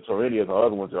Orbitz or any of the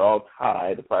other ones, they're all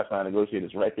tied. The Priceline Negotiator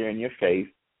is right there in your face.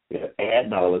 There's ad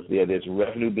dollars there. There's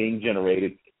revenue being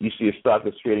generated. You see a stock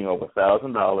that's trading over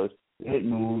 $1,000, and it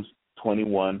moves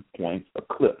 21 points a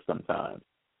clip sometimes.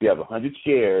 If you have 100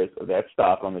 shares of that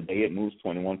stock on the day it moves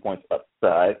 21 points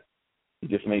upside, you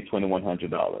just made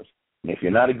 $2,100. And if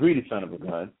you're not a greedy son of a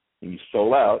gun and you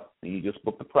sold out and you just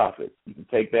book the profit, you can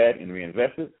take that and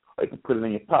reinvest it, or you can put it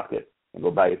in your pocket and go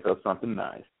buy yourself something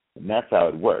nice. And that's how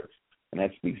it works. And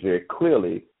that speaks very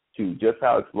clearly to just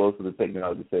how explosive the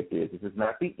technology sector is. This is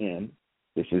not the end.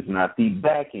 This is not the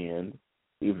back end.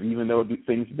 Even though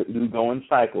things do go in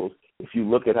cycles, if you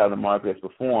look at how the market has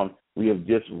performed, we have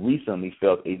just recently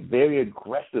felt a very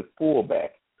aggressive pullback.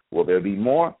 Will there be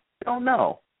more? I don't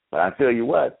know. But I tell you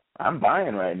what, I'm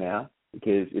buying right now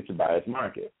because it's a buyer's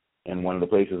market. And one of the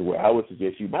places where I would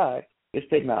suggest you buy is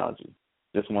technology.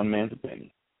 Just one man's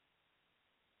opinion.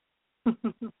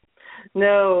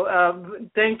 No,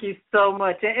 thank you so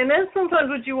much. And that's sometimes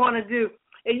what you want to do.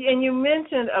 And you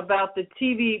mentioned about the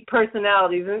TV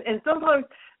personalities, and sometimes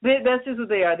that's just what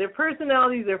they are. They're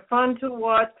personalities. They're fun to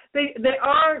watch. They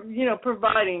are,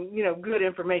 providing, good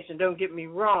information. Don't get me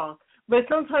wrong. But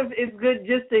sometimes it's good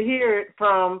just to hear it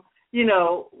from,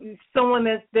 someone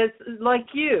that's like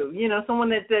you, someone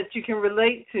that you can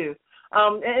relate to.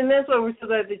 And that's why we're so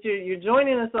glad that you're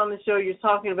joining us on the show. You're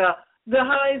talking about the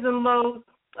highs and lows,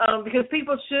 because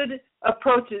people should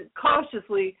approach it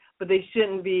cautiously, but they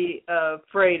shouldn't be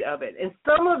afraid of it. And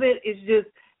some of it is just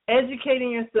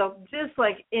educating yourself, just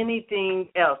like anything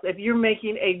else. If you're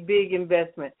making a big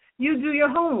investment, you do your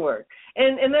homework.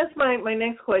 And that's my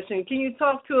next question. Can you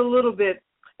talk to a little bit,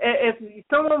 if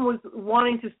someone was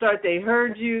wanting to start, they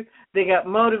heard you, they got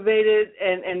motivated,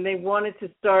 and they wanted to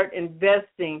start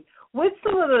investing, what's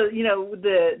some of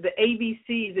the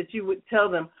ABCs that you would tell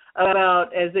them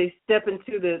about as they step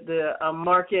into the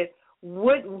market?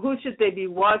 Who should they be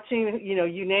watching?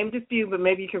 You named a few, but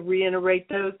maybe you could reiterate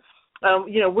those.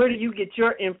 Where do you get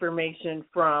your information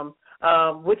from?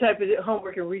 What type of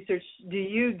homework and research do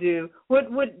you do? What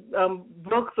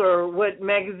books or what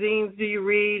magazines do you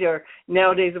read? Or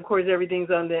nowadays, of course,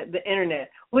 everything's on the internet.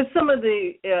 What's some of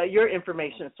your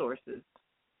information sources?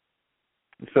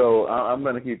 So I'm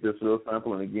going to keep this real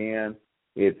simple. And again,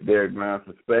 it's Derek Brown's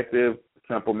perspective,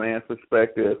 simple man's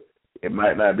perspective. It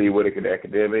might not be what an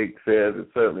academic says.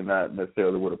 It's certainly not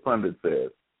necessarily what a pundit says.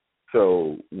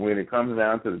 So when it comes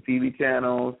down to the TV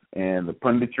channels and the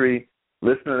punditry,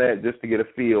 listen to that just to get a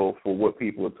feel for what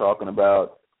people are talking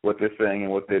about, what they're saying,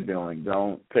 and what they're doing.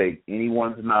 Don't take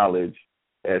anyone's knowledge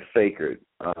as sacred.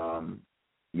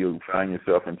 You'll find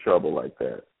yourself in trouble like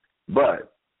that.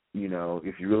 But,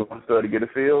 if you really want to start to get a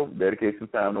feel, dedicate some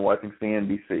time to watching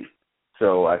CNBC.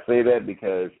 So I say that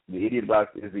because the Idiot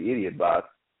Box is the Idiot Box,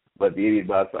 but the Idiot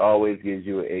Box always gives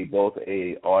you both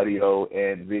a audio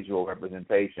and visual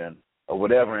representation of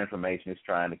whatever information it's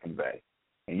trying to convey.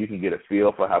 And you can get a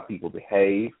feel for how people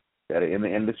behave that are in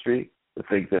the industry, the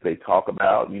things that they talk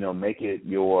about. Make it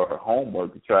your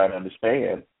homework to try to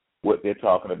understand what they're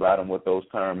talking about and what those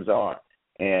terms are.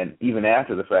 And even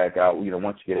after the fact,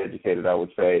 once you get educated, I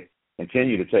would say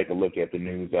continue to take a look at the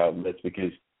news outlets,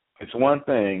 because it's one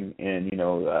thing, and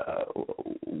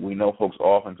we know folks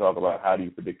often talk about how do you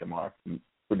predict the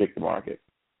market,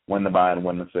 when to buy and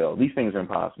when to sell. These things are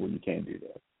impossible. You can't do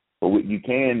that. But what you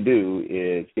can do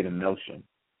is get a notion.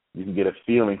 You can get a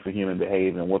feeling for human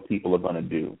behavior and what people are going to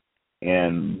do.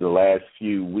 And the last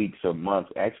few weeks or months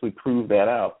actually prove that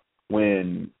out.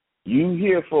 When you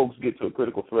hear folks get to a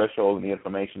critical threshold in the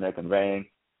information they're conveying,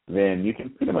 then you can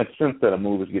pretty much sense that a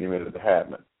move is getting ready to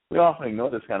happen. We often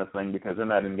ignore this kind of thing because they're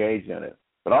not engaged in it.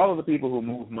 But all of the people who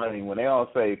move money, when they all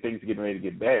say things are getting ready to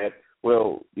get bad,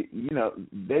 well,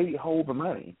 they hold the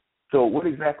money. So what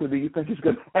exactly do you think is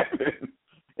going to happen?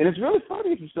 And it's really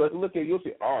funny if you start to look at it, you'll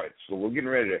say, all right, so we're getting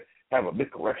ready to have a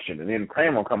big correction. And then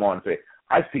Kramer will come on and say,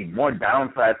 I see more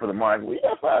downside for the market. We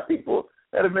have 5 people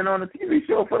that have been on the TV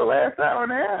show for the last hour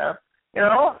and a half,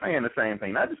 all saying the same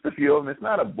thing, not just a few of them. It's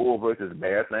not a bull versus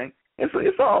bear thing. It's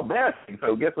all bad thing.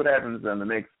 So guess what happens in the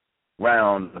next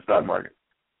round of the stock market?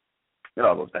 It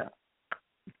all goes down.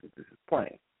 This is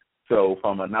plain. So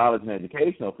from a knowledge and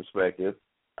educational perspective,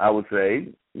 I would say,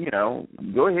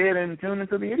 go ahead and tune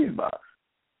into the Idiot Box.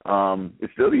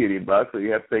 It's still the Idiot Box, so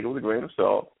you have to take it with a grain of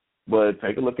salt. But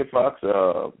take a look at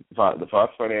the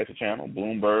Fox Financial Channel,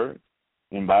 Bloomberg,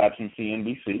 and buy it from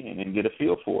CNBC and then get a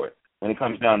feel for it. When it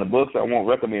comes down to books, I won't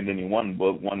recommend any one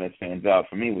book. One that stands out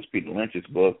for me was Peter Lynch's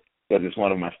book because it's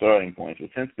one of my starting points.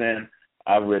 But since then,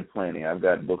 I've read plenty. I've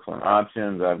got books on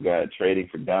options. I've got Trading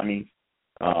for Dummies.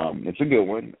 It's a good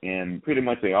one, and pretty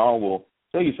much they all will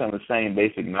tell you some of the same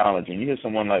basic knowledge. And you hear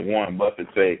someone like Warren Buffett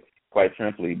say, quite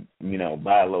simply,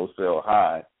 buy low, sell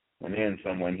high, and then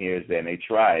someone hears that and they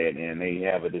try it and they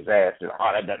have a disaster.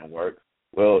 Oh, that doesn't work.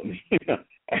 Well,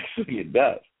 actually it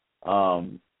does.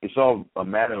 It's all a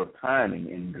matter of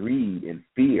timing and greed and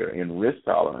fear and risk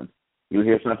tolerance. You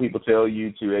hear some people tell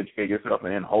you to educate yourself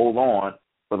and then hold on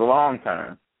for the long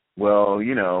term. Well,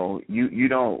 you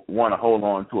don't want to hold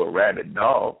on to a rabid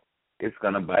dog. It's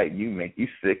going to bite you, make you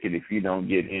sick, and if you don't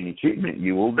get any treatment,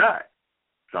 you will die.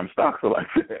 Some stocks are like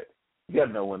that. You got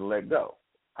to know when to let go.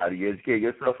 How do you educate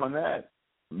yourself on that?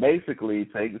 Basically,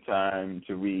 take the time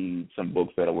to read some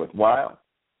books that are worthwhile.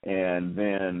 And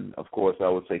then, of course, I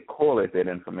would say correlate that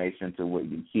information to what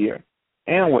you hear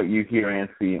and what you hear and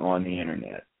see on the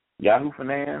Internet. Yahoo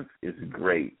Finance is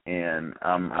great, and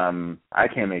I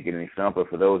can't make it any simpler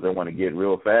for those that want to get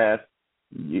real fast.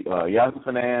 Yahoo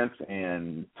Finance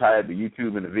and tie it to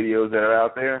YouTube and the videos that are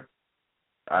out there.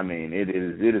 I mean, it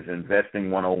is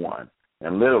investing 101.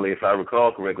 And literally, if I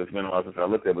recall correctly, it's been a while since I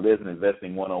looked at it, but there's an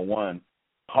investing 101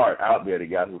 part out there to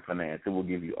Yahoo Finance. It will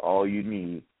give you all you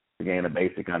need to gain a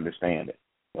basic understanding.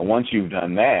 And once you've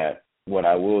done that, what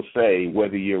I will say,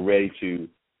 whether you're ready to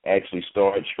actually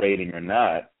start trading or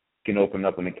not, you can open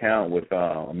up an account with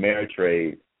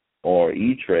Ameritrade or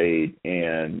E-Trade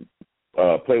and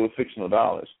play with fictional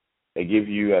dollars. They give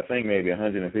you, I think, maybe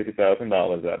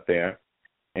 $150,000 out there,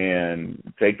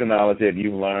 and take the knowledge that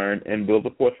you've learned and build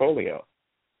a portfolio.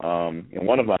 In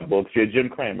one of my books, Jim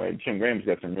Cramer. Jim Cramer's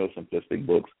got some real simplistic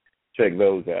books. Check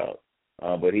those out.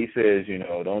 But he says,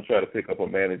 don't try to pick up or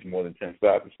manage more than 10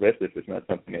 stocks, especially if it's not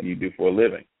something that you do for a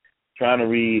living. Trying to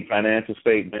read financial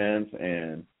statements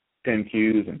and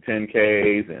 10Qs and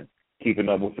 10Ks and keeping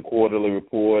up with the quarterly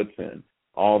reports and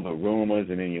all the rumors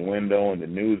and innuendo and the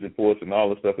news reports and all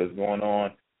the stuff that's going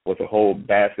on with a whole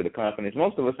basket of companies.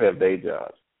 Most of us have day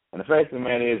jobs. And the fact of the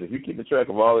matter is, if you keep track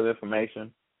of all of the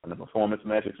information and the performance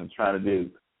metrics and trying to do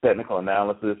technical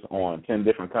analysis on 10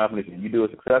 different companies and you do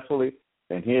it successfully,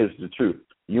 then here's the truth.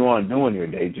 You aren't doing your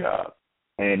day job.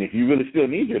 And if you really still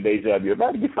need your day job, you're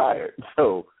about to get fired.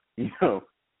 So,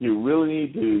 you really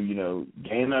need to,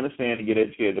 gain an understanding, get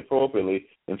educated appropriately,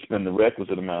 and spend the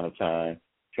requisite amount of time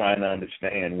trying to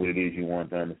understand what it is you want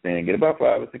to understand. Get about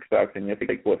 5 or 6 stocks in your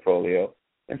portfolio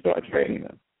and start trading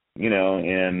them.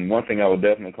 And one thing I would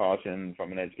definitely caution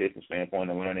from an educational standpoint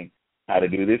of learning how to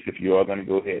do this, if you are going to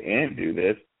go ahead and do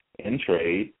this and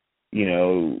trade,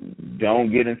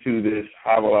 don't get into this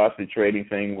high-velocity trading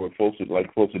thing where folks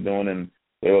are doing in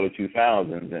the early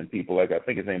 2000s, and people like, I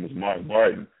think his name was Mark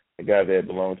Barton, the guy that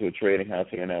belonged to a trading house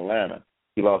here in Atlanta.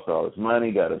 He lost all his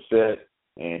money, got upset,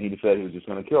 and he decided he was just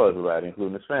going to kill everybody,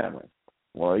 including his family.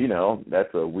 Well, that's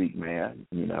a weak man,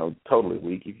 totally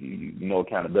weak if you know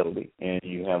accountability and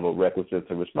you have a requisite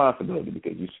of responsibility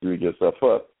because you screwed yourself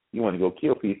up. You want to go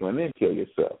kill people and then kill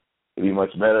yourself. It'd be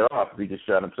much better off if he just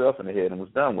shot himself in the head and was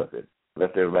done with it,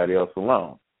 left everybody else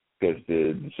alone, because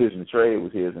the decision to trade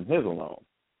was his and his alone.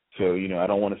 So, I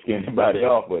don't want to scare anybody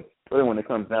off, but really when it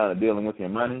comes down to dealing with your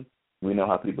money, we know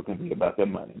how people can be about their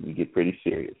money. We get pretty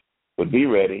serious. But be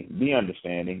ready, be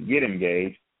understanding, get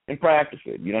engaged, and practice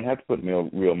it. You don't have to put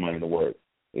real money to work.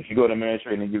 If you go to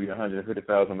Ameritrade and give you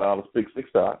 $150,000, pick 6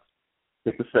 stocks,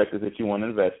 pick the sectors that you want to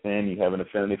invest in. You have an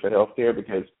affinity for healthcare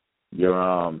because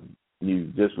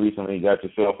you just recently got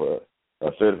yourself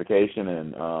a certification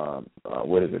in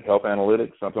health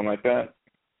analytics, something like that.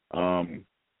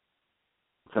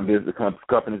 Some business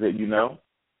companies that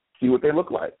see what they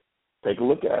look like. Take a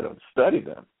look at them, study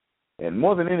them. And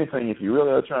more than anything, if you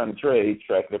really are trying to trade,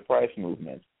 track the price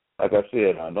movements. Like I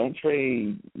said, don't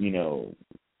trade,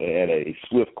 at a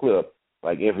swift clip,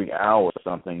 like every hour or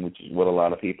something, which is what a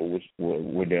lot of people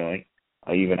were doing.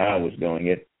 Even I was doing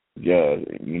it.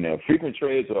 Frequent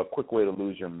trades are a quick way to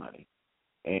lose your money.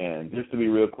 And just to be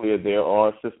real clear, there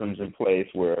are systems in place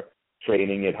where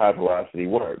trading at high velocity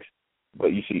works.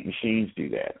 But you see, machines do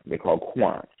that. They're called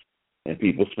quants. And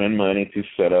people spend money to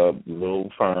set up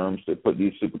little firms to put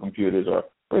these supercomputers, or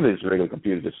really just regular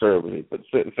computers, to servers, but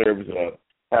set the servers up,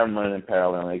 have them running in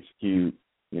parallel and execute,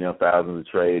 thousands of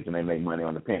trades, and they make money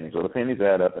on the pennies. So the pennies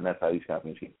add up, and that's how these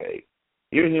companies get paid.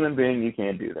 You're a human being, you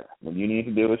can't do that. What you need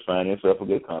to do is find yourself a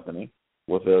good company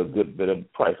with a good bit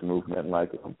of price movement,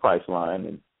 like a price line,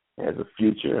 and has a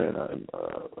future and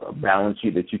a balance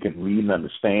sheet that you can read and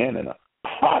understand, and a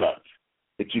product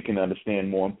that you can understand.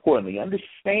 More importantly,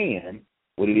 understand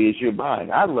what it is you're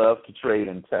buying. I love to trade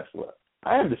in Tesla.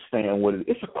 I understand what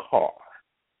it's a car.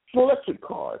 It's an electric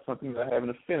car. It's something that I have an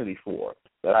affinity for,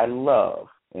 that I love,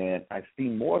 and I see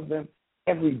more of them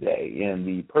every day. And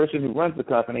the person who runs the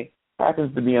company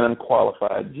happens to be an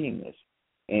unqualified genius,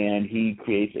 and he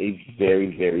creates a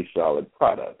very, very solid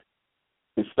product.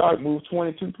 His stock moved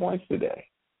 22 points today.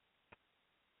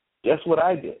 Guess what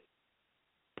I did?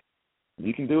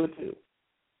 You can do it too.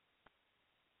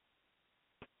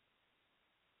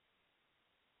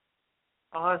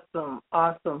 Awesome.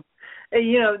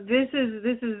 You know, this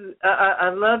is. I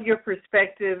love your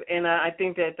perspective, and I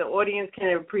think that the audience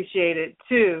can appreciate it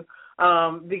too,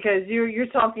 because you're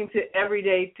talking to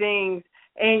everyday things,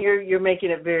 and you're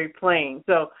making it very plain.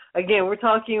 So again, we're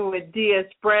talking with D.S.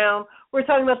 Brown. We're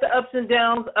talking about the ups and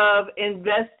downs of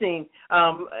investing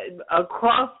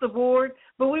across the board,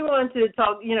 but we wanted to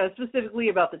talk, you know, specifically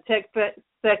about the tech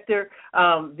sector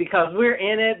because we're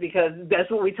in it, because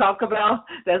that's what we talk about.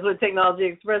 That's what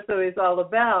Technology Expresso is all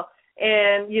about.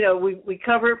 And, you know, we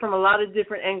cover it from a lot of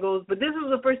different angles, but this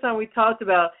was the first time we talked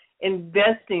about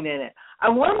investing in it. I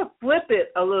want to flip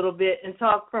it a little bit and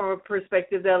talk from a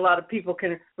perspective that a lot of people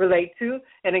can relate to.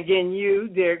 And again, you,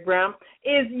 Derek Brown,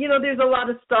 is, you know, there's a lot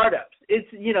of startups. It's,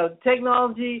 you know,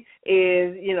 technology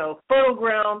is, you know, fertile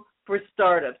ground for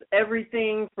startups.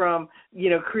 Everything from,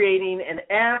 you know, creating an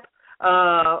app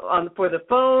for the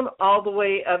phone all the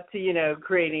way up to, you know,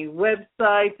 creating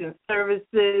websites and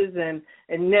services and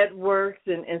networks.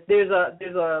 And there's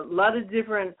a lot of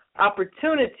different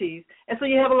opportunities. And so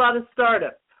you have a lot of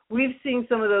startups. We've seen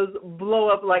some of those blow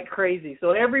up like crazy.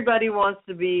 So everybody wants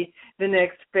to be the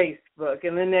next Facebook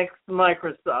and the next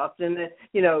Microsoft, and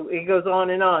you know, it goes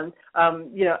on and on.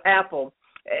 You know, Apple,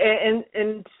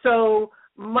 and so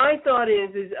my thought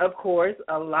is of course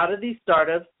a lot of these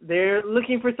startups, they're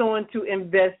looking for someone to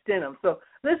invest in them. So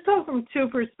let's talk from two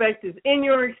perspectives. In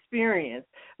your experience,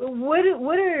 what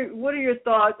are your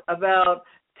thoughts about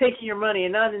taking your money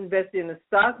and not investing in the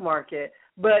stock market,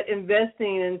 but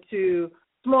investing into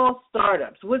small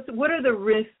startups? What are the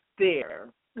risks there?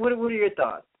 What are your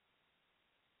thoughts?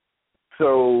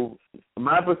 So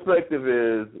my perspective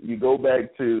is you go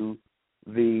back to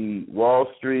the Wall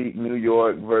Street, New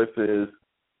York versus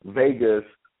Vegas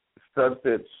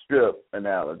Sunset Strip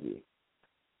analogy.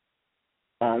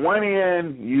 On one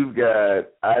end, you've got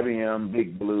IBM,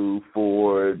 Big Blue,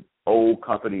 Ford, old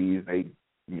companies. They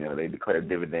declare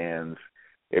dividends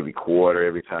every quarter,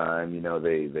 every time, you know,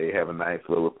 they have a nice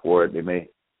little report. They may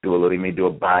do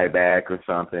a buyback or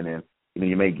something, and you know,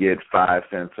 you may get 5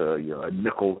 cents or a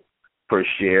nickel per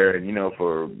share. And you know,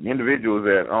 for individuals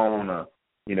that own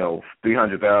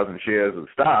 300,000 shares of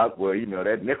stock, well, you know,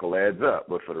 that nickel adds up.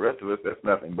 But for the rest of us, that's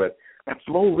nothing. But that's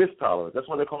low risk tolerance. That's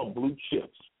what they call blue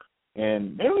chips,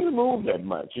 and they don't even move that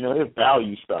much. You know, they're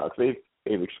value stocks. They've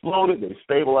exploded. They've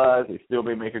stabilized. They still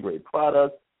may make a great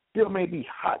product. Still may be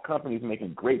hot companies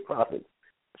making great profits.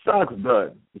 Stock's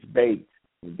done. It's baked.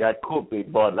 It got cooked. They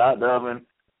bought it out of the oven,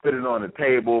 put it on the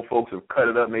table. Folks have cut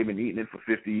it up, maybe been eating it for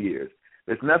 50 years.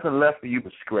 There's nothing left for you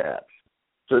but scraps.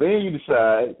 So then you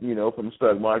decide, you know, from the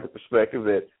stock market perspective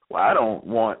that, well, I don't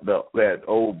want that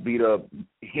old beat-up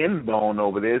hen bone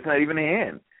over there. It's not even a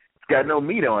hen. It's got no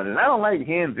meat on it. And I don't like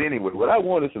hens anyway. What I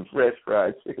want is some fresh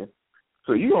fried chicken.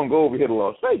 So you're going to go over here to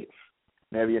Las Vegas.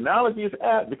 Now, the analogy is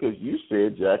apt because you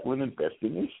said Jacqueline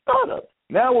invested in startups.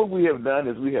 Now what we have done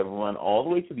is we have run all the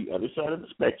way to the other side of the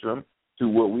spectrum to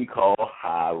what we call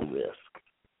high risk.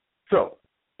 So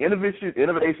innovation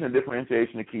and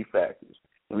differentiation are key factors.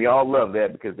 And we all love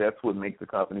that because that's what makes the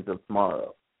companies of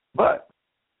tomorrow. But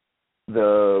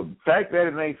the fact that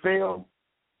it may fail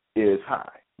is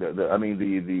high.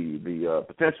 The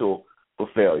potential for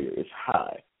failure is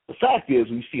high. The fact is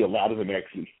we see a lot of them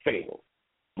actually fail.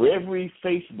 For every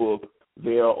Facebook,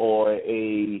 there are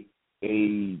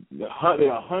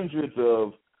hundreds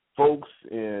of folks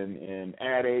in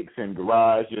attics and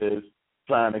garages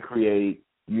trying to create,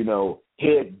 you know,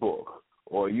 head book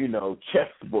or, you know,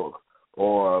 chest book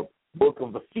or book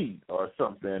of the feet or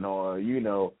something, or, you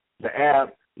know, the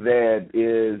app that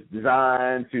is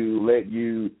designed to let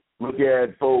you look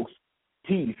at folks'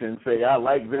 teeth and say, I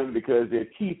like them because their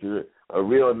teeth are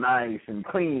real nice and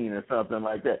clean or something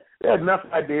like that. There are enough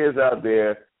ideas out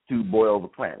there to boil the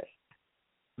planet.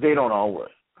 They don't all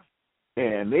work.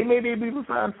 And they may be able to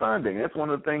find funding. That's one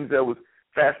of the things that was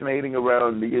fascinating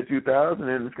around the year 2000,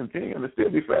 and it's continuing to still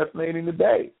be fascinating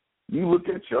today. You look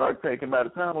at Shark Tank, and by the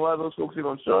time a lot of those folks get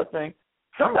on Shark Tank,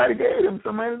 somebody gave them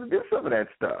some money to do some of that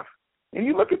stuff. And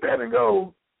you look at that and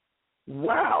go,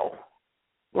 wow,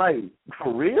 like,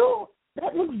 for real?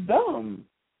 That looks dumb.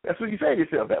 That's what you say to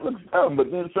yourself. That looks dumb.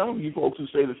 But then some of you folks who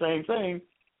say the same thing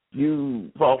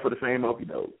you fall for the same okie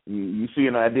doke. You see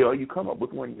an idea, or you come up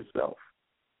with one yourself.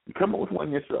 You come up with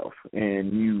one yourself,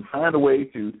 and you find a way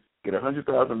to get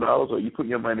 $100,000, or you put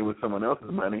your money with someone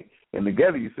else's money, and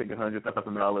together you sink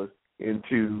 $100,000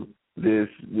 into this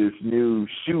new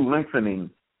shoe lengthening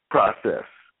process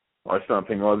or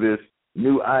something, or this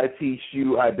new IT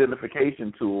shoe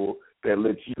identification tool that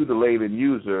lets you, the layman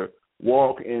user,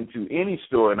 walk into any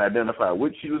store and identify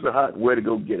which shoes are hot and where to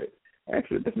go get it.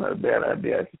 Actually, that's not a bad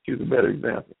idea. I should choose a better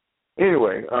example.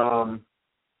 Anyway,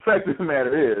 fact of the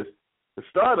matter is, the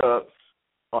startups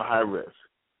are high risk.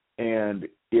 And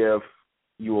if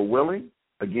you are willing,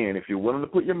 again, if you're willing to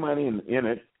put your money in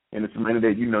it, and it's money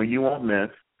that you know you won't miss,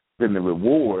 then the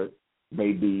reward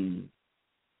may be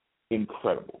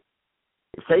incredible.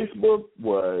 Facebook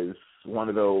was one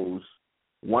of those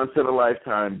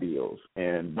once-in-a-lifetime deals,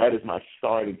 and that is my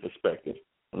starting perspective.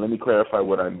 And let me clarify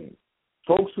what I mean.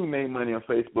 Folks who made money on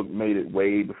Facebook made it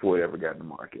way before it ever got in the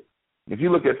market. If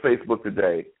you look at Facebook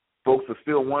today, folks are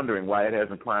still wondering why it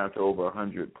hasn't climbed to over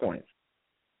 100 points,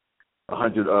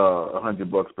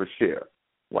 $100 per share,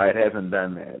 why it hasn't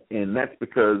done that. And that's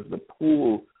because the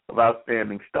pool of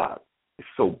outstanding stock is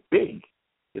so big.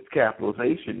 Its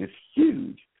capitalization is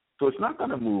huge. So it's not going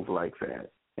to move like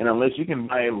that. And unless you can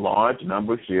buy a large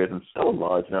number of shares and sell a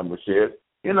large number of shares,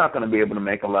 you're not going to be able to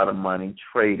make a lot of money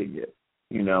trading it.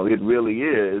 You know, it really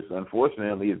is.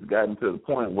 Unfortunately, it's gotten to the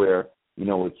point where, you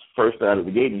know, it's first out of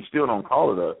the gate. And you still don't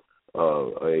call it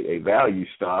a value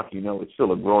stock. You know, it's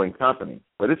still a growing company.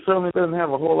 But it certainly doesn't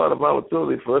have a whole lot of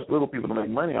volatility for us little people to make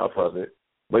money off of it.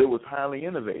 But it was highly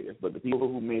innovative. But the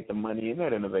people who made the money in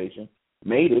that innovation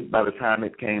made it by the time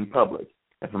it came public.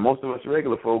 And for most of us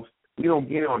regular folks, we don't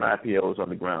get on IPOs on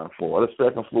the ground floor, or the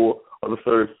second floor, or the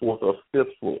third, fourth, or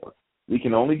fifth floor. We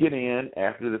can only get in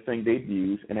after the thing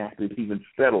debuts and after it's even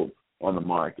settled on the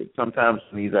market. Sometimes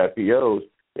when these IPOs,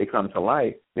 they come to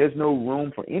light, there's no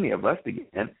room for any of us to get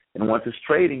in. And once it's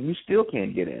trading, you still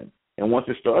can't get in. And once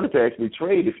it started to actually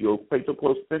trade, if you'll pay so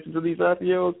close attention to these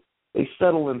IPOs, they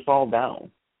settle and fall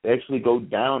down. They actually go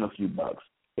down a few bucks.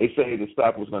 They say the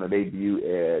stock was going to debut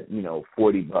at,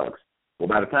 $40. Well,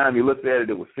 by the time you looked at it,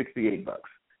 it was $68.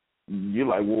 You're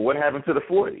like, well, what happened to the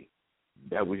 40?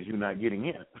 That was you not getting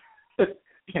in.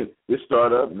 This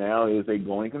startup now is a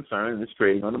going concern and it's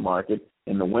trading on the market,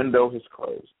 and the window has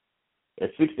closed.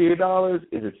 At $68,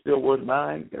 is it still worth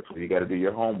buying? That's where you got to do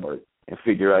your homework and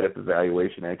figure out if the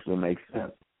valuation actually makes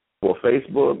sense. For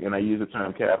Facebook, and I use the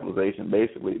term capitalization,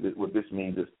 basically what this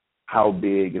means is how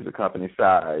big is the company's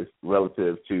size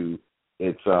relative to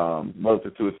its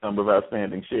number of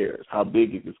outstanding shares. How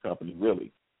big is this company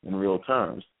really in real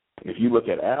terms? If you look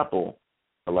at Apple,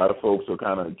 a lot of folks are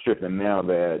kind of tripping now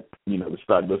that, the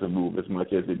stock doesn't move as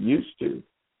much as it used to.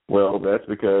 Well, that's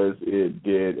because it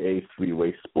did a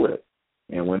three-way split.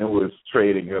 And when it was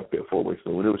trading up at four-way,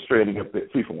 so when it was trading up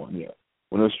at 3-for-1, yeah.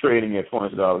 When it was trading at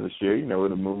 $400 a share, it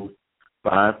would have moved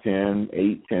 5, 10,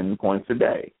 8, 10 points a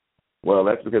day. Well,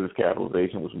 that's because its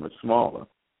capitalization was much smaller.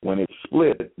 When it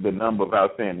split, the number of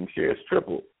outstanding shares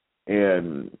tripled.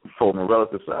 And from a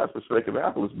relative size perspective,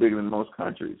 Apple is bigger than most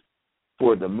countries.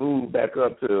 For it to move back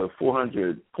up to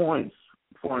 400 points,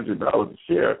 $400 a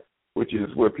share, which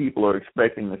is where people are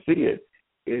expecting to see it,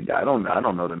 I don't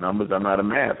know the numbers. I'm not a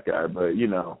math guy, but,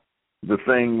 the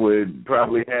thing would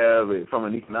probably have, from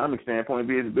an economic standpoint,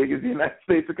 be as big as the United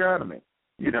States economy.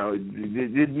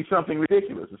 It'd be something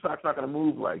ridiculous. The stock's not going to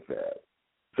move like that.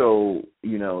 So,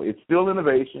 it's still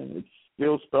innovation. It's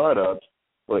still startups,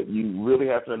 but you really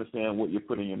have to understand what you're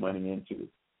putting your money into.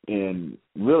 And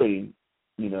really,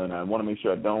 and I want to make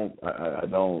sure I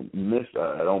don't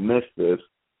miss this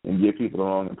and give people the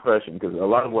wrong impression, because a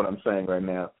lot of what I'm saying right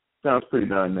now sounds pretty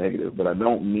darn negative, but I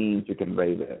don't mean to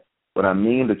convey that. What I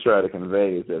mean to try to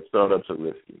convey is that startups are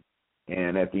risky.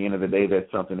 And at the end of the day,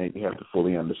 that's something that you have to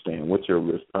fully understand. What's your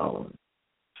risk tolerance?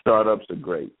 Startups are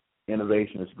great.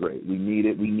 Innovation is great. We need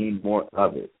it. We need more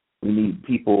of it. We need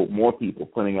more people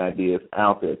putting ideas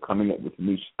out there, coming up with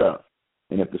new stuff.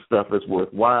 And if the stuff is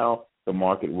worthwhile, the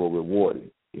market will reward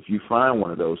it. If you find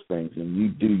one of those things and you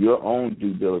do your own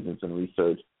due diligence and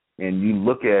research and you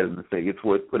look at it and say it's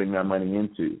worth putting my money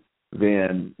into,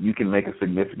 then you can make a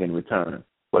significant return.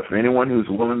 But for anyone who's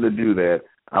willing to do that,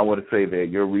 I would say that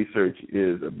your research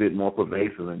is a bit more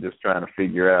pervasive than just trying to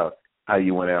figure out how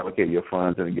you want to allocate your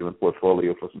funds in a given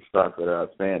portfolio for some stocks that are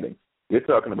outstanding. You're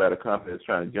talking about a company that's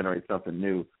trying to generate something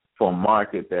new for a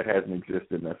market that hasn't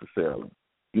existed necessarily.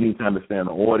 You need to understand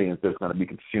the audience that's going to be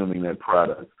consuming that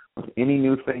product. With any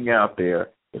new thing out there,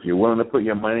 if you're willing to put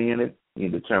your money in it, you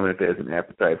need to determine if there's an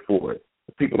appetite for it.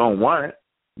 If people don't want it,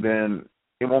 then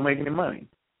it won't make any money.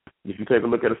 If you take a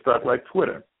look at a stock like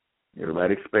Twitter,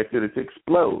 Everybody expected it to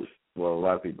explode. Well, a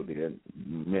lot of people did.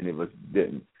 Many of us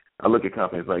didn't. I look at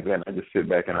companies like that, and I just sit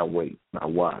back and I wait. And I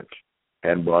watch.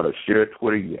 Hadn't bought a share of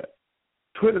Twitter yet.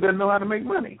 Twitter doesn't know how to make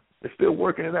money. They're still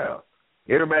working it out.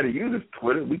 Everybody uses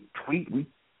Twitter. We tweet,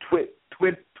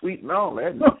 and all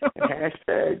that, and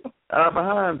hashtag our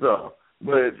behinds off.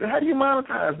 But how do you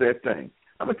monetize that thing?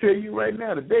 I'm going to tell you right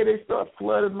now, the day they start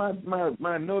flooding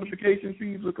my notification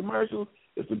feeds with commercials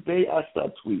is the day I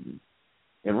start tweeting.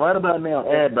 And right about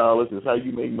now, ad dollars is how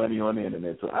you make money on the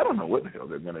Internet. So I don't know what the hell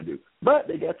they're going to do. But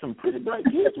they got some pretty bright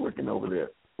kids working over there.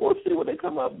 We'll see what they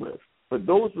come up with. But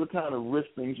those are the kind of risk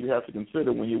things you have to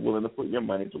consider when you're willing to put your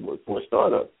money to work for a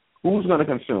startup. Who's going to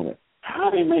consume it? How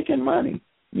are they making money?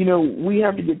 You know, we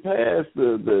have to get past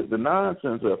the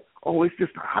nonsense of, oh, it's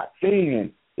just a hot thing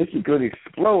and it's going to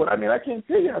explode. I mean, I can't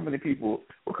tell you how many people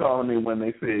were calling me when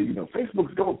they said, you know,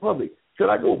 Facebook's going public. Should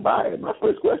I go buy it? My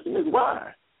first question is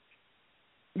why?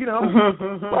 You know,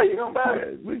 why are you going to buy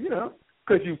it? Well, you know,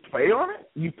 because you play on it?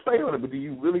 You play on it, but do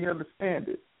you really understand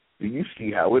it? Do you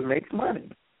see how it makes money?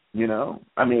 You know?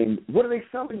 I mean, what are they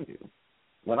selling you?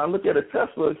 When I look at a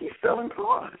Tesla, he's selling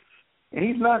cars. And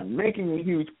he's not making a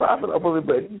huge profit off of it,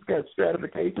 but he's got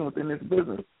stratification within this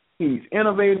business. He's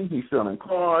innovating. He's selling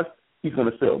cars. He's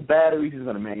going to sell batteries. He's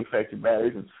going to manufacture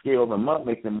batteries and scale them up,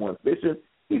 make them more efficient.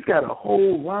 He's got a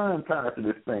whole line tied to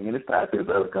this thing, and it's tied to his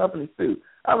other companies, too.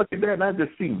 I look at that, and I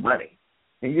just see money.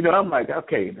 And, you know, I'm like,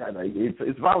 okay,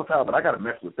 it's volatile, but I got to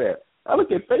mess with that. I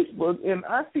look at Facebook, and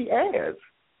I see ads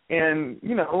and,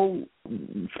 you know,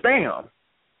 spam.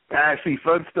 I see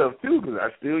fun stuff, too, because I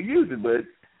still use it, but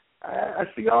I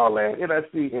see all that, and I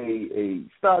see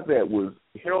a stock that was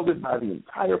heralded by the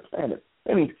entire planet.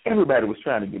 That means everybody was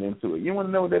trying to get into it. You want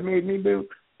to know what that made me do?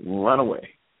 Run away.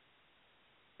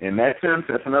 In that sense,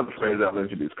 that's another phrase I'll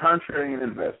introduce. Contrarian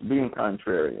invest, being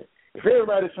contrarian. If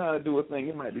everybody's trying to do a thing,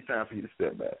 it might be time for you to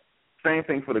step back. Same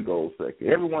thing for the gold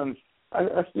sector.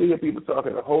 I still hear people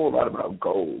talking a whole lot about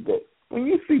gold. But when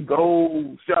you see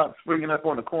gold shops springing up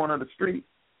on the corner of the street,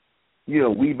 you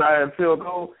know, we buy and sell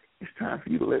gold, it's time for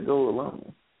you to let gold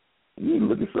alone. You need to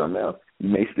look at something else. You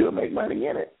may still make money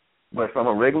in it. But from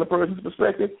a regular person's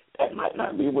perspective, that might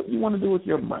not be what you want to do with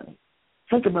your money.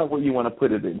 Think about what you want to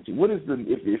put it into. What is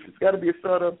if it's got to be a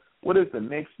startup, what is the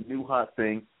next new hot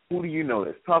thing? Who do you know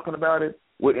that's talking about it?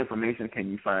 What information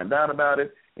can you find out about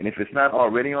it? And if it's not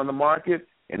already on the market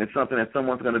and it's something that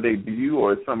someone's going to debut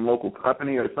or it's some local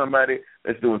company or somebody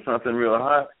that's doing something real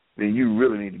hot, then you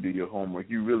really need to do your homework.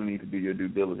 You really need to do your due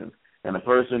diligence. And the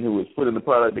person who is putting the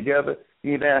product together,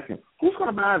 you need to ask him, who's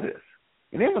going to buy this?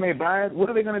 And then when they buy it, what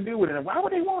are they going to do with it? And why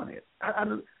would they want it? I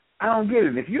don't get it.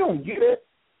 And if you don't get it,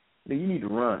 then you need to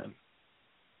run.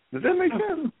 Does that make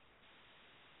sense?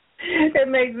 It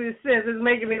makes sense. It's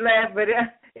making me laugh, but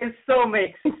it so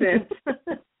makes sense.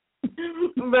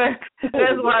 But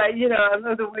that's why, you know, I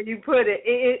love the way you put it.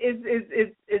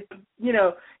 It's you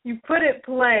know, you put it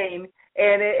plain,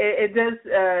 and it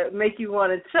does make you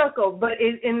want to chuckle. But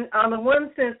on the one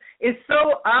sense, it's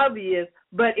so obvious,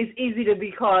 but it's easy to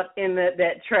be caught in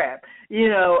that trap. You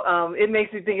know, it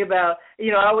makes me think about,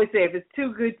 you know, I always say if it's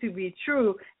too good to be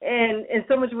true, and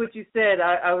so much of what you said,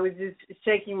 I was just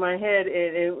shaking my head,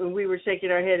 and we were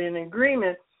shaking our head in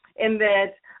agreement, in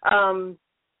that,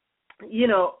 you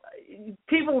know,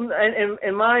 people,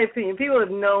 in my opinion, people have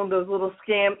known those little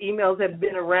scam emails have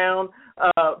been around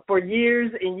for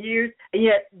years and years, and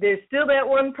yet there's still that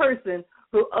one person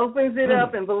who opens it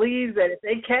up and believes that if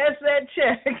they cash that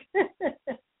check,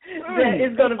 that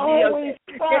it's going to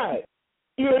be okay.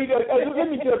 You know, let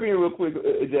me jump in real quick,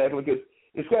 Jacqueline, because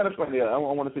it's kind of funny. I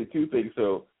want to say two things.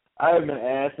 So I have been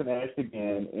asked and asked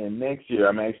again, and next year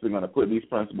I'm actually going to put these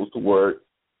principles to work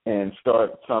and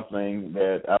start something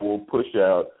that I will push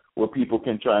out where people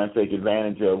can try and take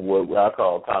advantage of what I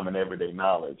call common everyday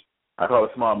knowledge. I call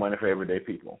it smart money for everyday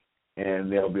people,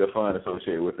 and there'll be a fund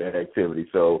associated with that activity.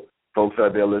 So folks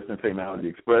out there listening to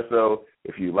Technology Expresso,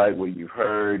 if you like what you've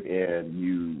heard and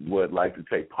you would like to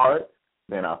take part,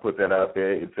 then I'll put that out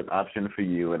there. It's an option for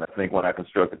you, and I think when I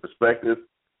construct a perspective,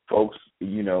 folks,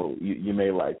 you know, you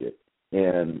may like it,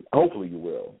 and hopefully you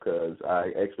will, because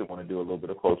I actually want to do a little bit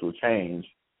of cultural change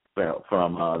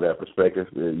from that perspective,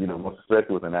 you know, most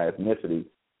especially with an ethnicity,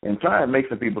 and try and make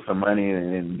some people some money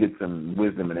and get some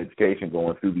wisdom and education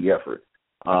going through the effort.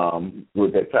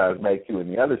 What that ties back to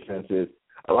in the other sense is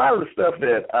a lot of the stuff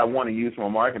that I want to use from a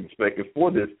marketing perspective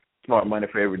for this Smart Money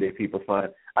for Everyday People Fund,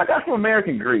 I got from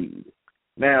American Greed.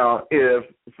 Now, if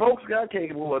folks got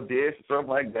cable or dish or something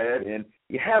like that and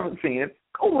you haven't seen it,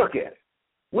 go look at it.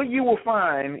 What you will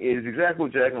find is exactly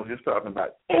what Jacqueline was just talking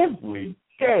about. Every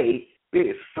day there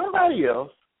is somebody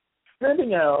else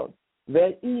sending out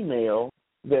that email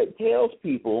that tells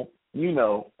people,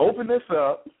 open this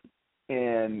up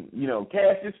and,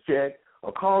 cash this check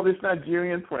or call this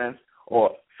Nigerian prince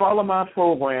or follow my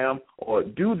program or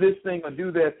do this thing or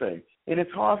do that thing. And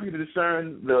it's hard for you to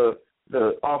discern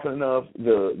often enough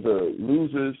the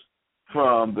losers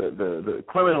from the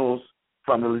criminals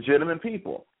from the legitimate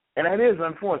people. And that is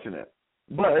unfortunate.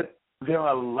 But there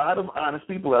are a lot of honest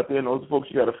people out there, and those folks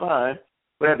you got to find.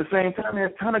 But at the same time,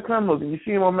 there's a ton of criminals, and you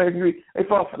see them on American Greed. They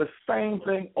fall for the same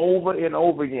thing over and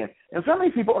over again. And some of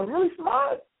these people are really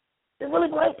smart. They're really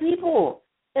bright people.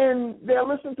 And they're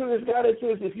listening to this guy that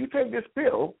says, if you take this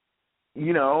pill,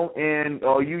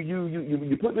 or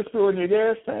you put this pill in your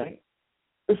gas tank,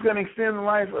 it's going to extend the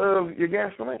life of your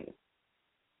gasoline.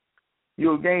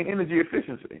 You'll gain energy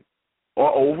efficiency.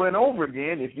 Or over and over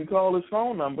again, if you call this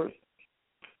phone number,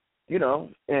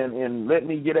 and let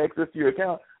me get access to your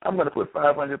account, I'm going to put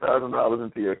 $500,000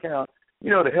 into your account,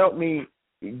 to help me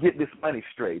get this money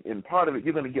straight. And part of it,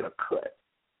 you're going to get a cut.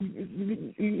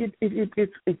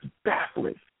 It's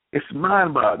baffling. It's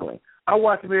mind-boggling. I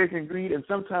watch American Greed, and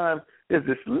sometimes there's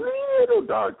this little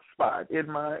dark spot in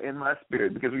my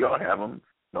spirit, because we all have them.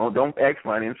 Don't act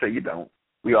funny and say you don't.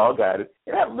 We all got it.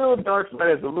 And that little dark spot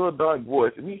has a little dark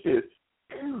voice, and he says,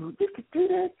 "Dude, you could do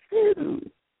that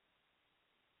too."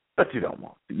 But you don't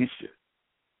want to. You should.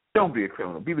 Don't be a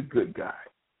criminal. Be the good guy.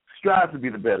 Strive to be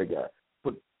the better guy.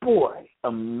 But, boy,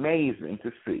 amazing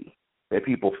to see that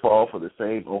people fall for the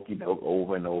same okey-doke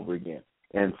over and over again.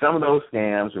 And some of those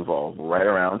scams revolve right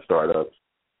around startups,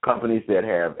 companies that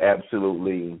have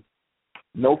absolutely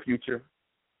no future.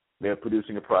 They're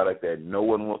producing a product that no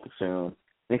one will consume.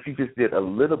 And if you just did a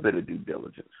little bit of due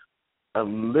diligence, a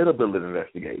little bit of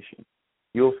investigation,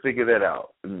 you'll figure that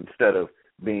out instead of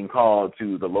being called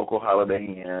to the local Holiday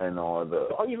Inn or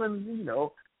even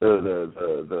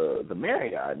the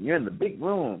Marriott, and you're in the big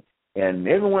room and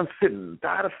everyone's sitting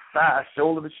thigh to thigh,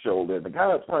 shoulder to shoulder. And the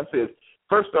guy up front says,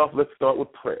 first off, let's start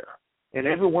with prayer. And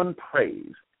everyone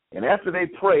prays. And after they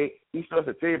pray, he starts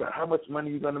to tell you about how much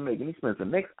money you're going to make. And he spends the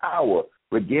next hour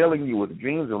regaling you with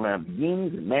dreams of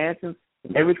Lamborghinis and mansions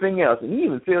and everything else. And he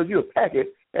even sells you a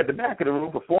packet at the back of the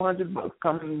room for $400,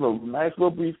 coming in a nice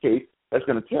little briefcase that's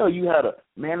going to tell you how to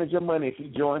manage your money if you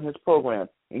join his program.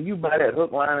 And you buy that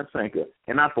hook, line, and sinker.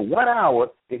 And not for 1 hour,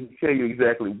 they can tell you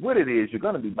exactly what it is you're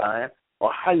going to be buying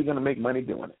or how you're going to make money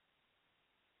doing it.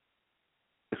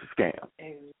 It's a scam.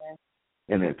 Amen.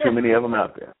 And there are too many of them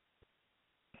out there.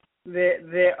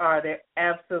 There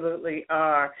absolutely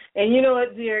are. And you know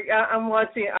what, Derek, I'm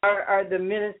watching the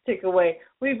minutes tick away.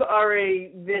 We've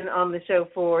already been on the show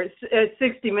for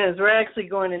 60 minutes. We're actually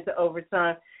going into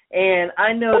overtime. And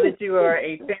I know that you are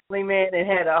a family man and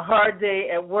had a hard day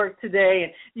at work today,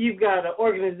 and you've got an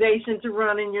organization to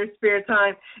run in your spare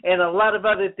time and a lot of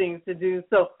other things to do.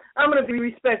 So I'm going to be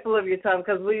respectful of your time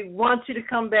because we want you to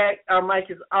come back. Our mic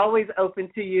is always open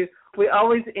to you. We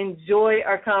always enjoy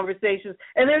our conversations,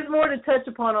 and there's more to touch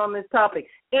upon on this topic.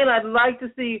 And I'd like to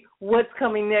see what's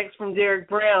coming next from Derek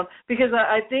Brown, because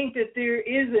I think that there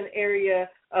is an area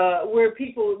where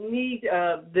people need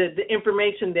the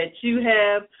information that you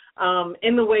have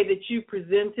in the way that you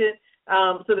present it,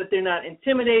 so that they're not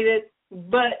intimidated.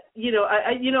 But,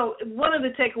 one of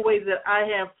the takeaways that I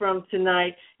have from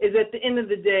tonight is at the end of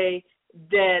the day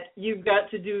that you've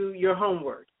got to do your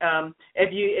homework.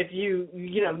 If you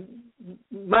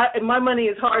my money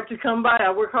is hard to come by.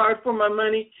 I work hard for my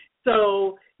money.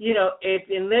 So,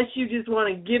 unless you just want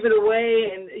to give it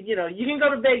away, and, you can go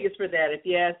to Vegas for that if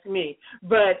you ask me.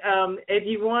 But if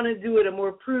you want to do it a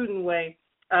more prudent way,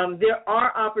 there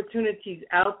are opportunities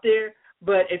out there.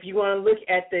 But if you want to look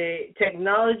at the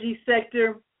technology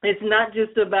sector, it's not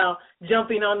just about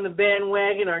jumping on the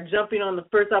bandwagon or jumping on the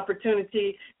first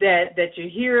opportunity that you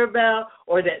hear about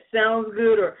or that sounds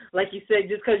good, or like you said,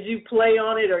 just because you play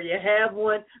on it or you have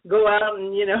one, go out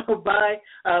and, buy,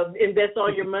 invest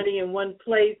all your money in one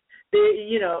place.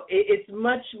 It's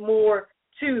much more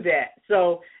to that.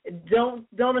 So don't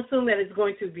assume that it's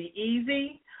going to be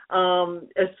easy.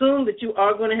 Assume that you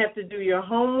are going to have to do your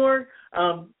homework,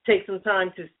 take some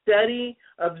time to study,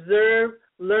 observe,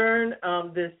 learn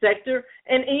the sector.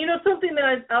 And something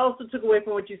that I also took away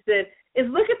from what you said is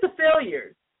look at the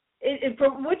failures.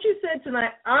 From what you said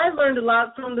tonight, I learned a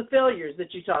lot from the failures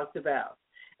that you talked about.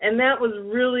 And that was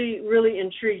really, really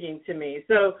intriguing to me.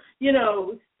 So,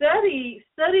 study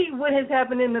what has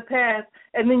happened in the past,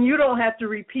 and then you don't have to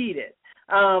repeat it.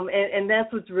 And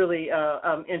that's what's really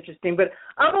interesting. But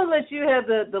I'm going to let you have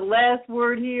the last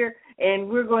word here, and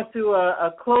we're going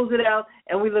to close it out,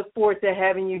 and we look forward to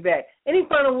having you back. Any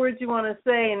final words you want to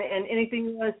say, and anything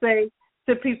you want to say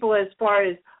to people as far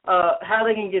as how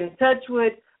they can get in touch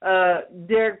with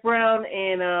Derek Brown,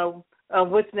 and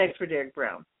what's next for Derek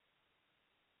Brown?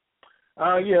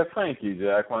 Yeah, thank you,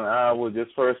 Jacqueline. I would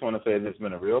just first want to say this has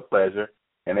been a real pleasure.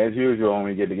 And as usual, when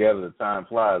we get together, the time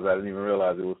flies. I didn't even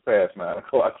realize it was past 9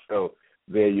 o'clock, so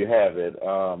there you have it.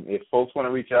 If folks want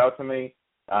to reach out to me,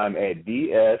 I'm at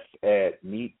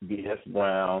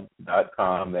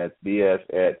ds@meetbsbrown.com. That's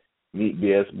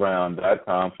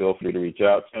ds@meetbsbrown.com. Feel free to reach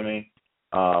out to me.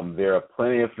 There are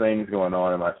plenty of things going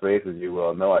on in my space, as you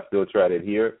well know. I still try to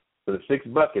adhere to the 6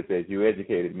 buckets that you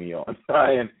educated me on.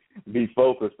 Try and be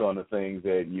focused on the things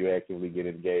that you actively get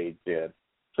engaged in.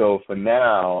 So for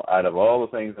now, out of all the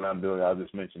things that I'm doing, I'll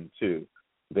just mention 2.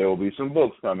 There will be some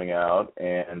books coming out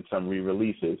and some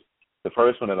re-releases. The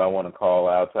first one that I want to call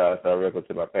out ties directly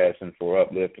to my passion for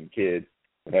uplifting kids,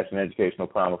 and that's an educational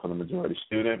primer for the majority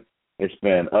student. It's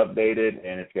been updated,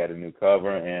 and it's got a new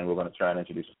cover, and we're going to try and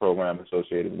introduce a program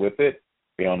associated with it.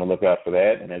 Be on the lookout for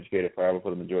that, an educated primer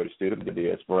for the majority student, the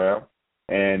D.S. Brown.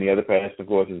 And the other passion, of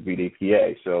course, is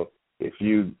BDPA. So if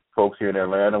you folks here in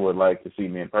Atlanta would like to see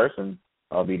me in person,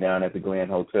 I'll be down at the Glen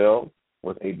Hotel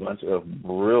with a bunch of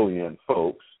brilliant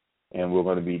folks, and we're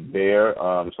going to be there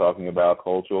talking about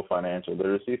cultural financial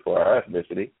literacy for our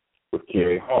ethnicity with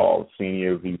Kerry Hall,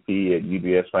 Senior VP at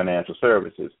UBS Financial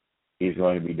Services. He's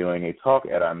going to be doing a talk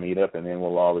at our meetup, and then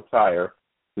we'll all retire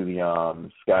to the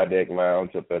Skydeck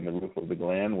Lounge up on the roof of the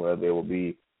Glen, where there will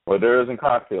be hors d'oeuvres and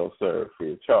cocktails served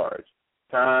free of charge.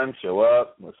 Time, show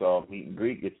up, let's all meet and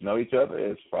greet, get to know each other,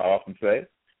 as I often say.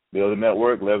 Build a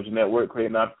network, leverage a network, create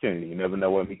an opportunity. You never know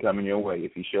what will be coming your way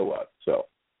if you show up. So,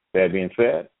 that being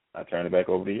said, I turn it back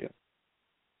over to you.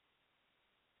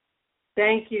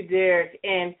 Thank you, Derek.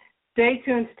 And stay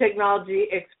tuned to Technology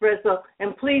Expresso.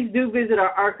 And please do visit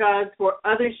our archives for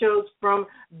other shows from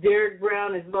Derek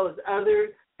Brown as well as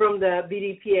others from the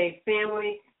BDPA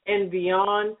family and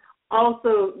beyond.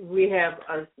 Also, we have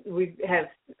our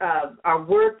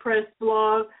WordPress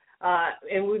blog.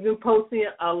 And we've been posting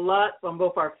a lot on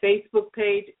both our Facebook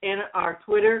page and our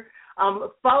Twitter.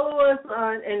 Follow us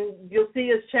and you'll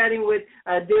see us chatting with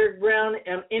Derek Brown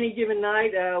on any given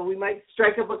night. We might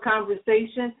strike up a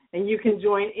conversation, and you can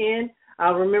join in.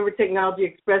 Remember, Technology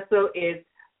Expresso is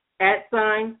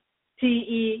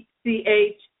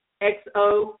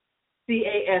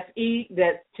 @TECHXOCAFE.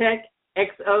 That's Tech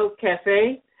XO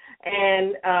Cafe.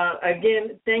 And,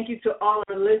 again, thank you to all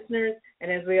our listeners.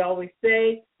 And as we always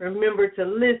say, remember to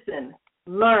listen,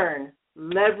 learn,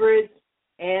 leverage,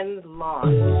 and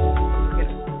launch.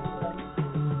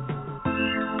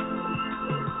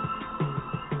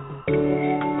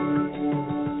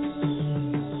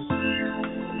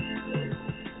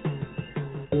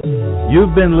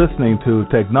 You've been listening to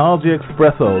Technology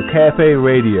Expresso Cafe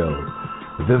Radio.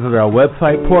 Visit our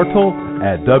website portal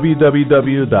at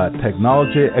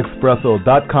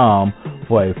www.technologyexpresso.com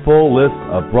for a full list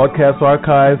of broadcast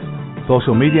archives,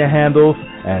 social media handles,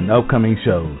 and upcoming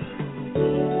shows.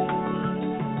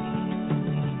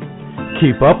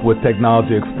 Keep up with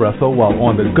Technology Expresso while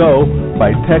on the go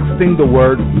by texting the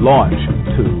word LAUNCH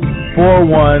to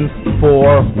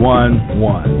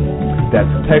 41411. That's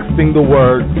texting the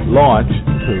word LAUNCH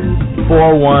to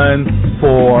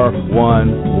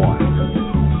 41411.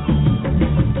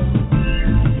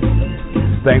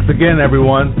 Thanks again,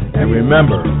 everyone, and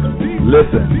remember,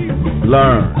 listen,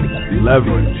 learn,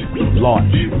 leverage,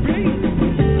 launch.